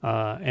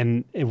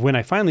 And when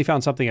I finally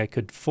found something I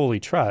could fully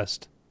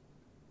trust,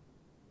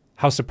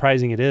 how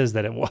surprising it is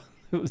that it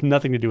was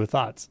nothing to do with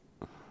thoughts.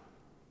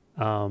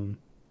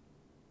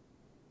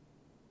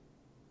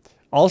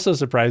 Also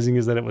surprising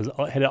is that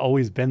it had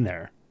always been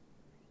there.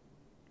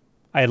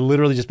 I had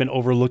literally just been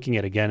overlooking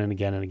it again and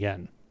again and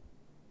again.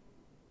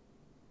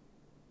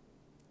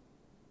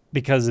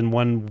 Because in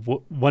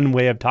one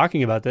way of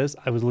talking about this,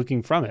 I was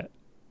looking from it.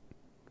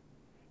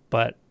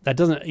 But that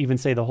doesn't even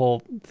say the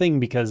whole thing,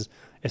 because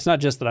it's not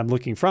just that I'm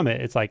looking from it.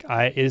 It's like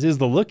it is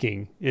the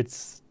looking.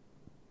 It's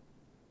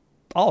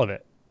all of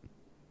it.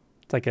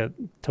 It's like a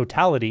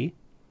totality,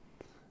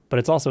 but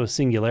it's also a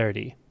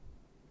singularity.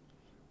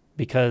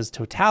 Because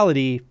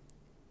totality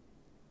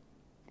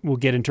will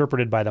get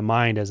interpreted by the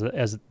mind as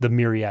the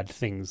myriad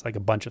things, like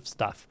a bunch of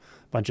stuff,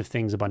 a bunch of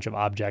things, a bunch of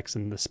objects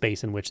in the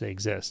space in which they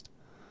exist.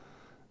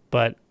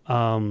 But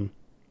the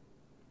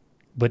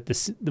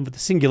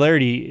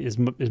singularity is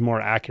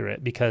more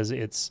accurate, because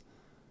it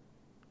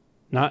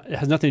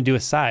has nothing to do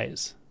with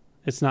size.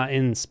 It's not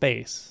in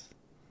space.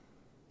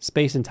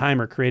 Space and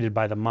time are created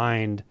by the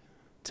mind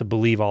to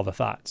believe all the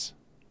thoughts.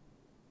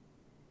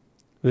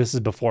 This is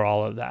before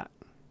all of that.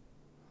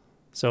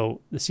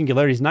 So the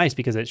singularity is nice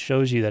because it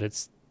shows you that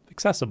it's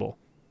accessible,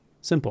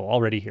 simple,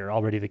 already here,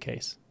 already the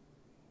case.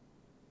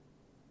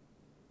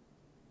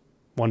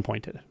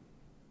 One-pointed.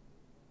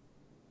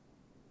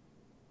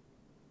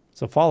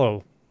 So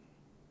follow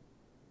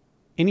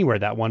anywhere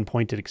that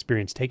one-pointed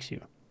experience takes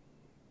you,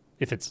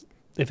 if it's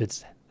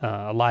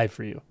alive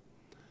for you.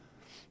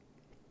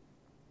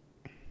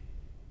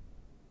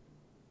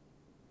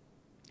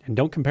 And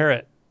don't compare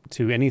it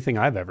to anything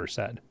I've ever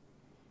said.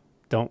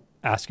 Don't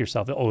ask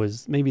yourself,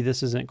 maybe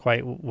this isn't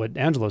quite what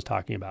Angelo's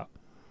talking about,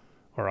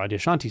 or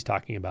Adyashanti's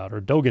talking about,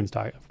 or Dogen's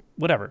talking,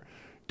 whatever.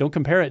 Don't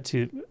compare it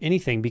to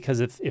anything, because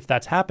if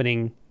that's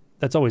happening,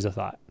 that's always a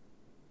thought.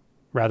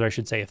 Rather, I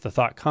should say, if the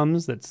thought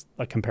comes that's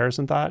a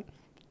comparison thought,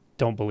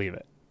 don't believe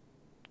it.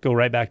 Go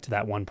right back to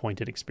that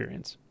one-pointed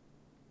experience.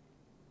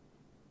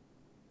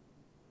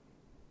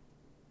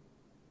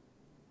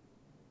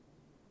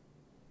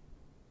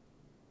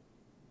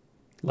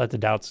 Let the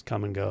doubts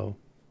come and go.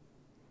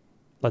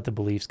 Let the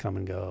beliefs come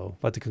and go.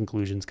 Let the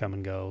conclusions come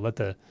and go. Let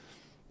the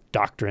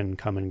doctrine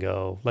come and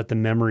go. Let the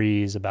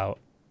memories about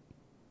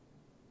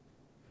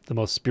the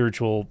most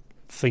spiritual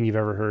thing you've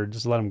ever heard,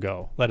 just let them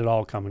go. Let it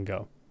all come and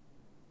go.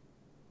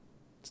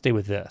 Stay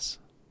with this.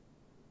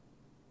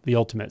 The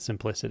ultimate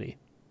simplicity.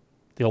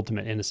 The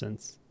ultimate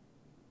innocence.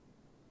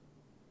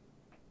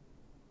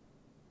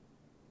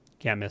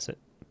 Can't miss it.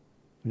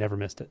 Never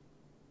missed it.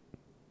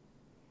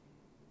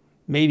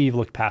 Maybe you've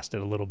looked past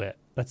it a little bit.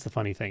 That's the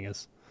funny thing,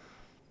 is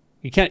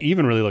you can't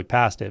even really look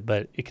past it,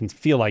 but it can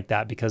feel like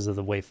that because of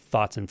the way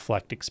thoughts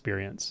inflect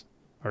experience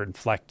or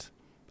inflect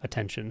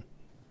attention.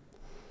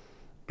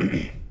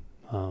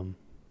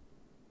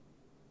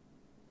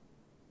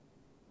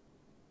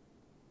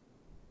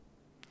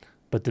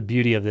 But the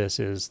beauty of this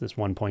is this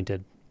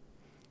one-pointedness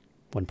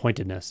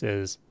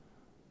is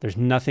there's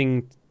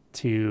nothing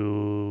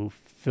to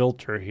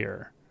filter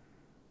here.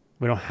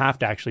 We don't have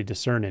to actually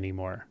discern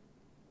anymore.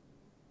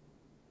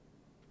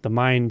 The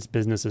mind's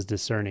business is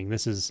discerning.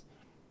 This is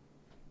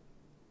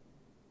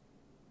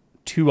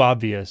too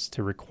obvious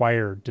to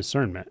require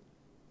discernment.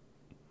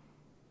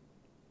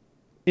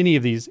 Any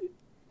of these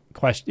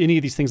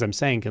things I'm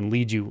saying can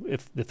lead you,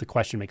 if the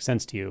question makes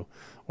sense to you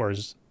or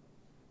is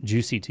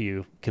juicy to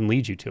you, can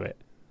lead you to it,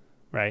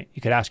 right?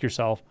 You could ask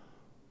yourself,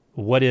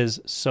 what is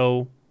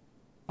so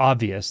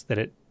obvious that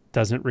it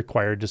doesn't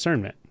require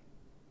discernment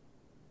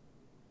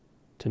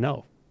to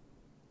know,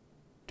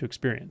 to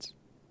experience?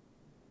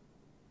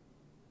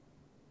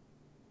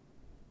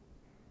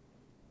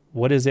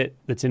 What is it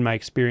that's in my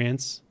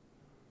experience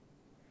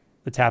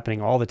that's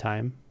happening all the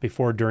time,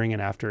 before, during,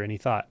 and after any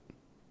thought?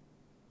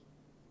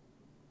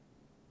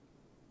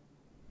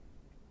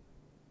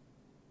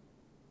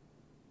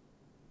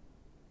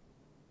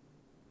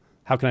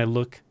 How can I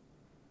look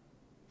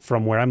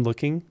from where I'm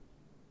looking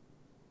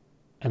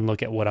and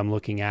look at what I'm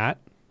looking at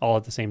all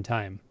at the same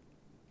time?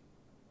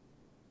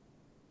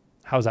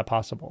 How is that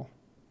possible?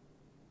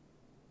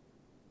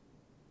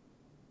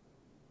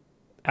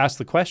 Ask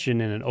the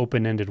question in an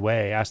open-ended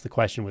way. Ask the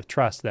question with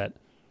trust that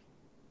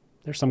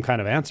there's some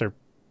kind of answer,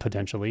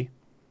 potentially.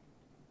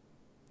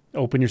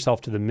 Open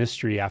yourself to the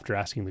mystery after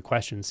asking the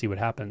question. See what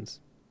happens.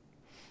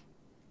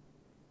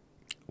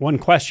 One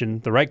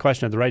question, the right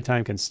question at the right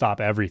time, can stop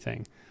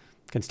everything.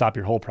 Can stop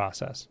your whole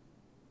process.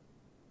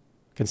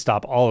 Can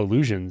stop all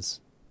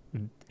illusions.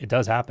 It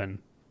does happen.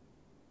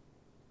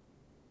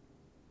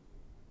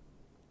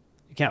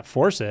 You can't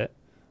force it,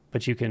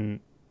 but you can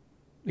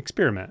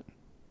experiment.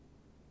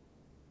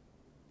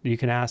 You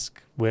can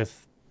ask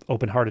with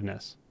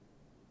open-heartedness.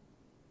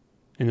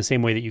 In the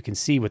same way that you can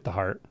see with the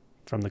heart,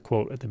 from the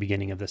quote at the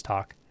beginning of this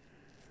talk.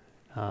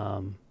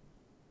 You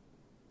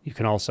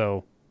can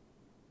also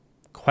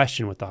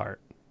question with the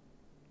heart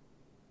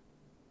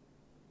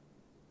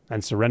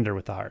and surrender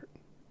with the heart.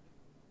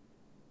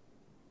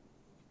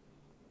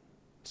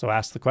 So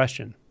ask the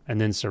question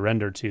and then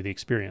surrender to the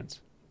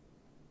experience.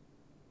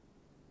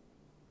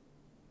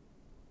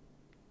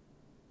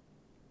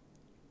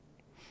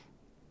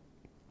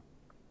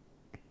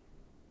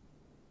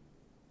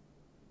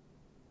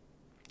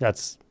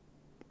 That's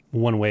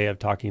one way of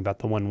talking about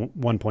the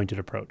one-pointed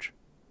approach.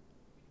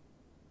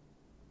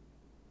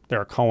 There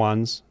are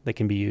koans that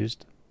can be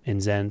used in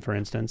Zen, for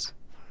instance,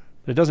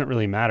 but it doesn't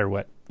really matter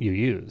what you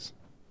use.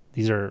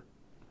 These are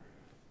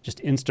just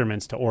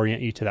instruments to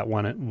orient you to that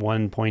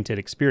one-pointed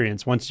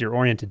experience. Once you're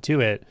oriented to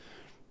it,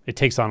 it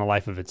takes on a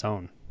life of its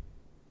own.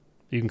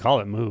 You can call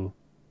it Mu,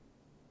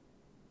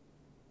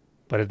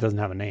 but it doesn't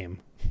have a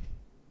name.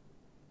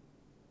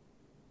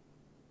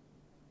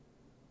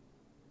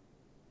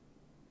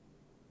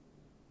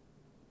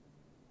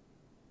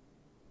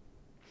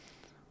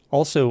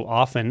 Also,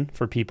 often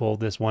for people,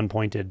 this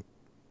one-pointed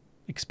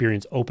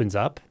experience opens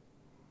up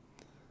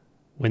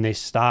when they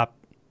stop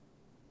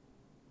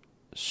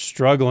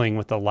struggling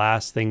with the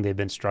last thing they've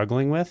been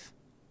struggling with,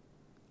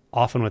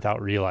 often without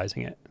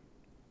realizing it.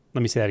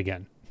 Let me say that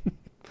again,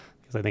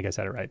 because because I think I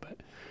said it right. But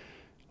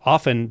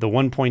often the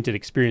one-pointed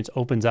experience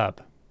opens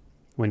up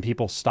when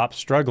people stop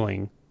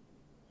struggling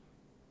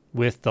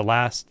with the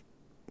last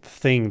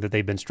thing that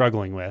they've been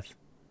struggling with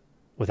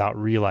without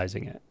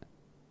realizing it.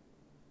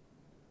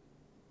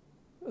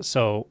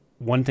 So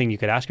one thing you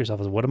could ask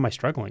yourself is, what am I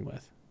struggling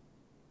with?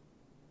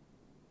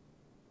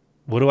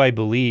 What do I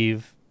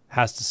believe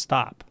has to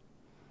stop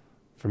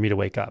for me to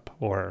wake up,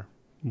 or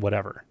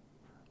whatever?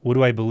 What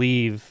do I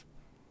believe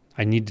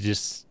I need to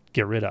just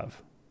get rid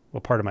of?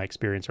 What part of my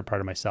experience or part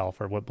of myself,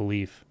 or what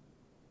belief?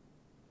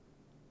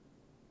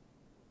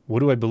 What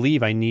do I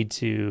believe I need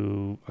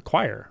to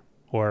acquire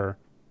or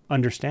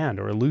understand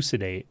or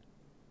elucidate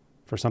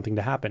for something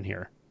to happen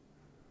here?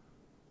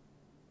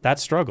 That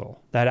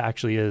struggle, that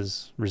actually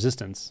is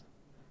resistance,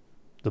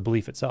 the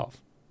belief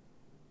itself.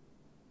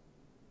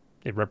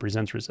 It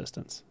represents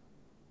resistance.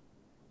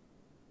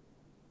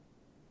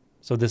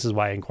 So this is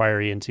why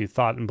inquiry into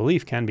thought and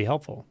belief can be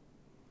helpful.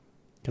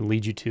 It can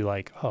lead you to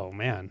like, oh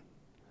man,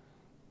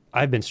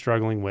 I've been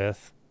struggling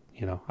with,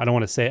 I don't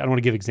want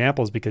to give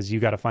examples because you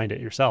got to find it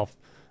yourself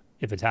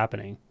if it's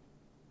happening.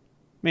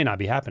 It may not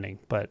be happening,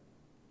 but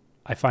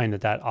I find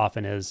that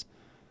often is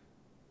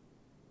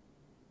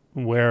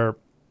where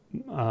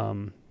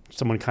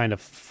someone kind of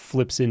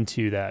flips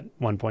into that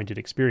one-pointed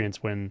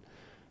experience when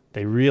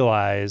they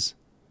realize,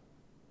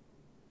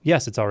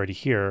 yes, it's already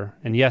here.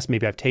 And yes,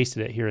 maybe I've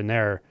tasted it here and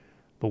there,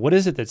 but what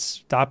is it that's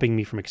stopping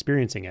me from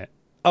experiencing it?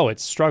 Oh,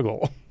 it's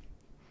struggle.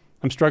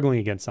 I'm struggling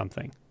against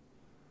something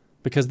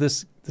because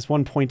this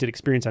one-pointed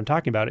experience I'm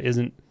talking about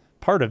isn't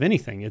part of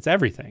anything. It's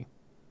everything.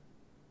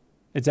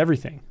 It's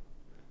everything.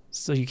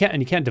 So you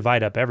can't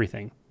divide up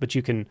everything, but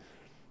you can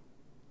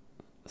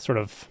sort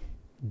of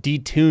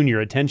detune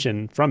your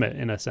attention from it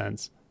in a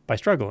sense by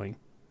struggling,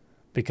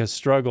 because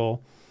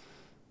struggle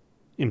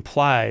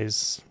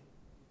implies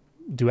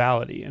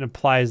duality. It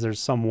implies there's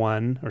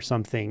someone or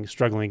something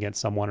struggling against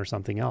someone or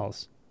something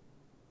else.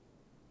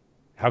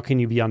 How can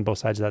you be on both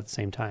sides of that at the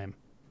same time?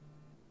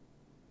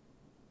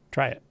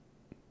 Try it.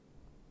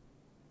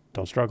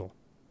 Don't struggle.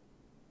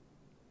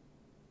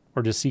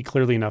 Or just see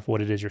clearly enough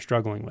what it is you're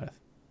struggling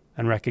with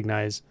and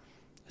recognize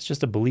it's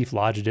just a belief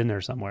lodged in there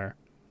somewhere,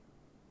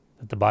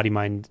 that the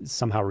body-mind is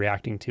somehow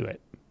reacting to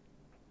it,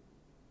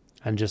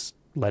 and just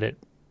let it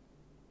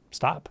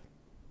stop.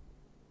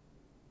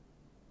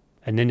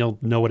 And then you'll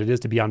know what it is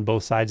to be on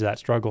both sides of that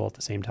struggle at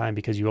the same time,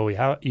 because you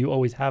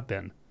always have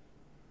been.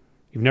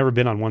 You've never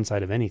been on one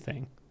side of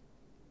anything.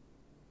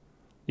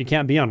 You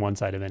can't be on one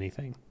side of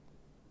anything.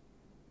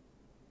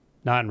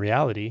 Not in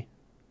reality.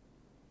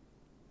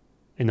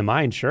 In the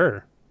mind,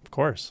 sure, of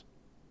course.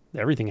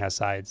 Everything has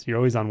sides. You're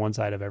always on one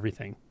side of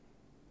everything.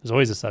 There's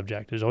always a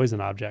subject. There's always an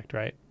object,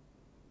 right?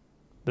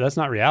 But that's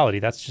not reality.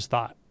 That's just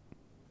thought.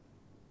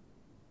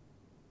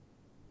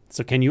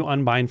 So can you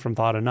unbind from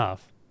thought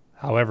enough,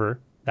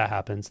 however that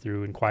happens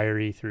through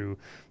inquiry, through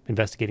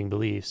investigating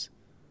beliefs,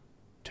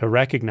 to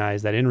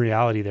recognize that in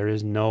reality there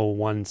is no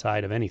one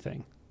side of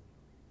anything.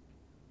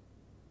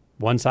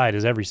 One side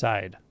is every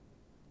side.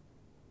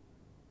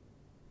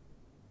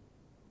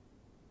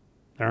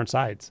 There aren't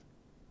sides.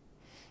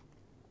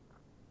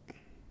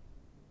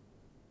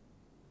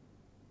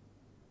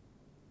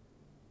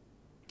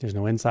 There's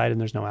no inside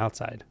and there's no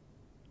outside.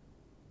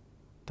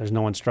 There's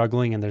no one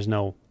struggling and there's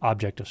no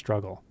object of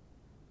struggle.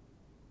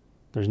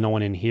 There's no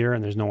one in here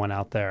and there's no one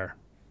out there.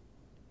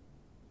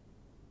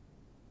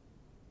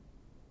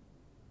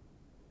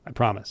 I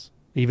promise.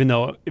 Even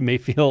though it may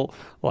feel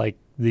like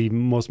the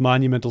most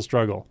monumental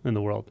struggle in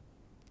the world.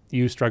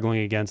 You struggling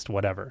against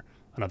whatever.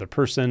 Another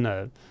person,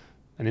 an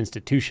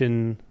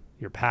institution,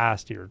 your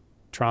past, your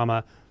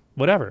trauma,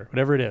 whatever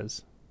it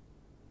is.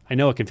 I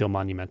know it can feel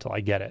monumental.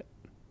 I get it.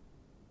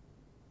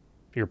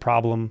 Your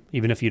problem,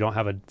 even if you don't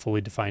have a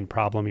fully defined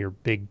problem, your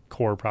big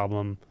core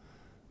problem,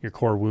 your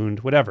core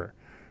wound, whatever.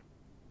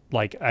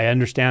 Like, I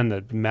understand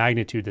the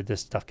magnitude that this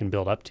stuff can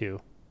build up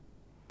to.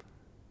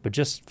 But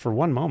just for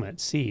one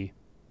moment, see,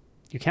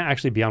 you can't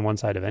actually be on one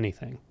side of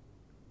anything.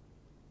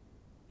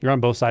 You're on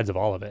both sides of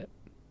all of it.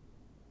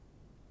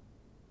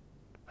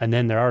 And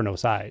then there are no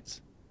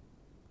sides.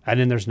 And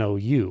then there's no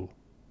you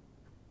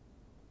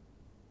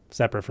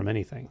separate from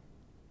anything.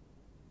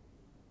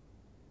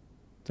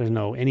 There's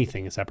no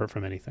anything separate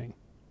from anything.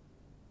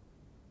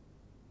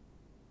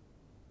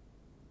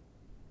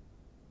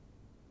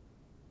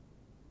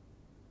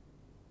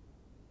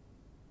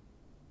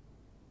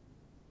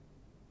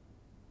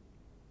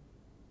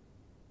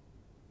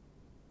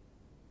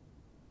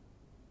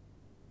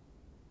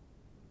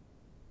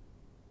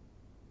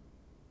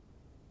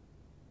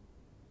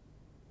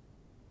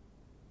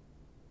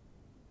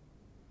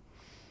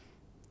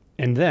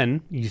 And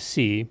then you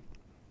see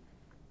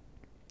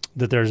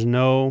that there's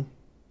no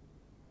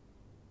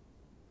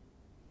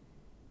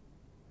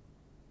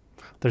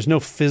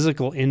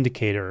physical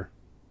indicator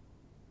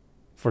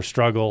for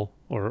struggle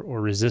or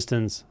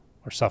resistance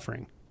or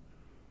suffering.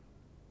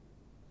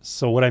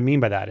 So what I mean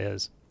by that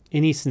is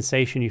any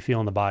sensation you feel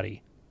in the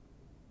body,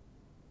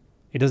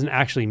 it doesn't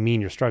actually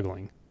mean you're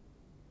struggling.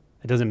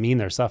 It doesn't mean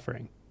they're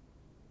suffering.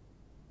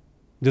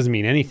 It doesn't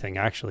mean anything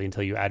actually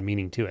until you add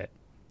meaning to it.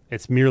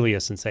 It's merely a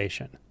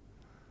sensation.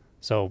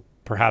 So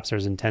perhaps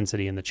there's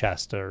intensity in the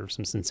chest or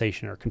some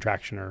sensation or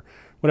contraction or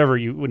whatever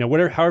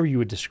however you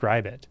would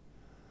describe it.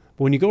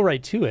 But when you go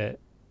right to it,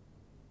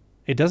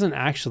 it doesn't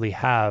actually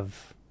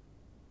have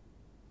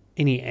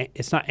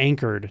it's not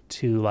anchored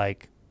to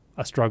like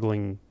a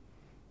struggling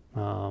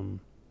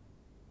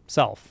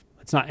self.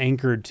 It's not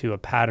anchored to a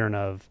pattern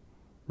of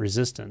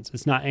resistance.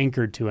 It's not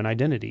anchored to an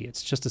identity.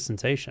 It's just a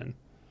sensation.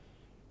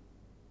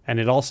 And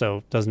it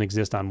also doesn't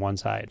exist on one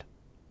side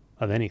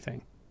of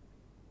anything.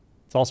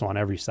 It's also on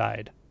every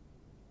side.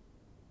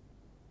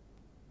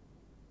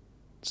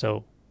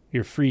 So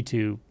you're free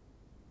to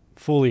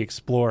fully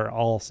explore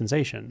all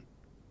sensation,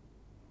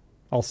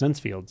 all sense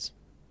fields,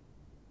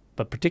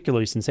 but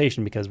particularly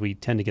sensation because we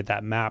tend to get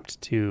that mapped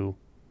to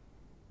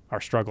our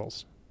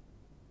struggles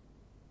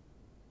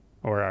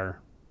or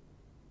our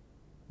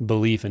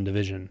belief in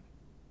division,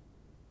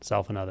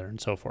 self and other,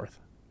 and so forth.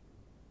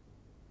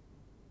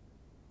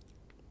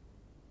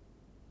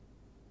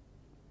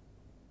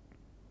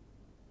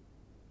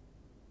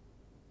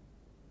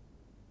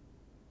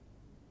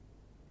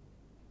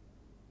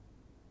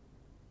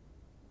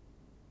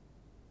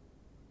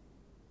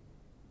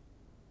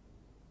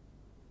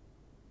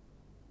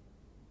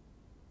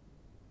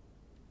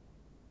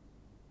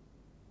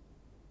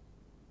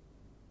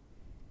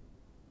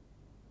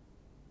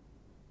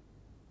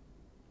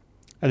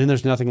 And then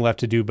there's nothing left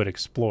to do but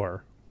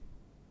explore.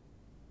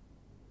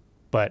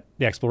 But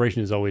the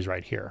exploration is always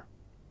right here.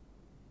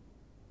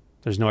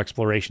 There's no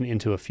exploration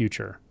into a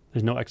future.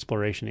 There's no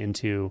exploration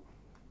into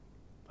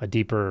a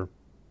deeper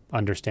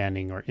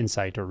understanding or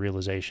insight or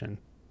realization.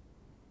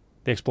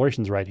 The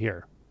exploration's right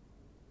here.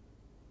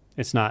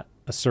 It's not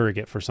a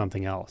surrogate for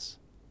something else.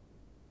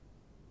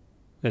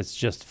 It's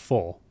just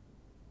full.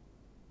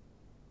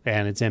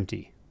 And it's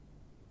empty.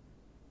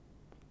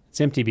 It's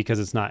empty because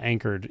it's not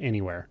anchored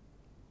anywhere.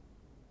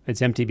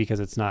 It's empty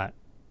because it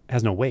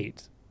has no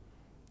weight.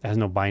 It has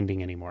no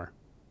binding anymore.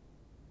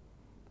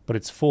 But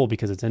it's full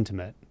because it's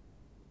intimate,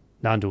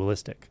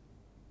 non-dualistic.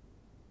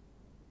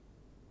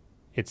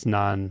 It's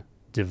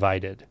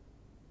non-divided.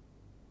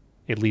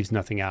 It leaves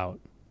nothing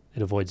out.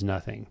 It avoids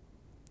nothing.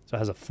 So it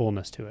has a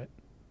fullness to it.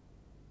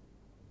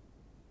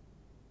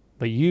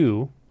 But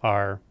you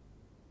are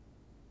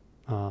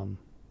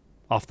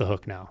off the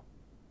hook now.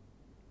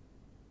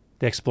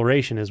 The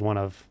exploration is one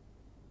of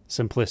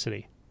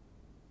simplicity,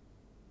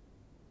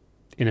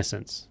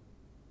 innocence.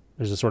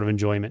 There's a sort of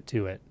enjoyment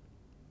to it,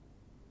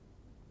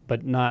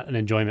 but not an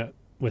enjoyment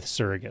with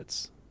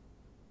surrogates.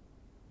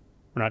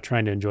 We're not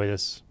trying to enjoy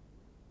this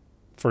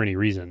for any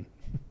reason.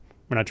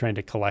 We're not trying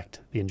to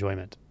collect the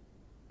enjoyment.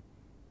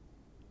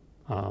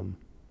 But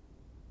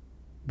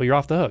you're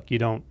off the hook. You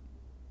don't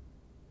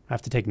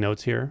have to take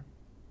notes here.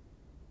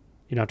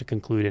 You don't have to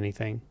conclude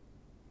anything.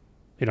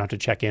 You don't have to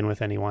check in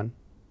with anyone.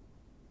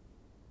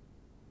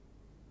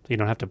 You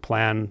don't have to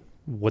plan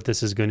what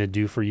this is going to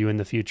do for you in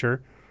the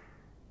future.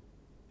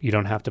 You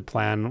don't have to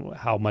plan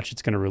how much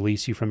it's going to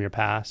release you from your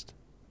past.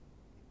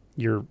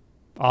 You're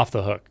off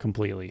the hook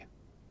completely.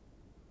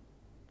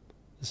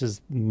 This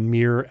is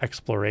mere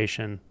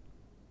exploration.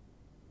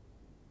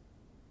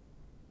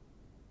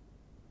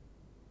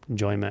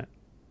 Enjoyment.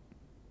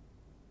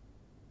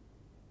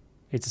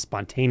 It's a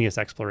spontaneous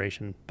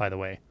exploration, by the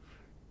way.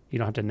 You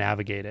don't have to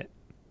navigate it.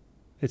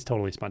 It's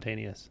totally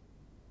spontaneous.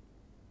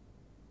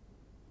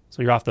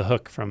 So you're off the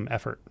hook from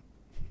effort,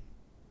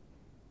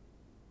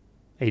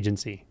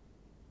 agency.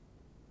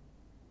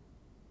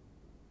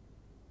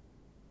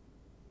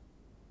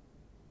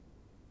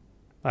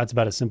 That's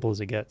about as simple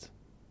as it gets.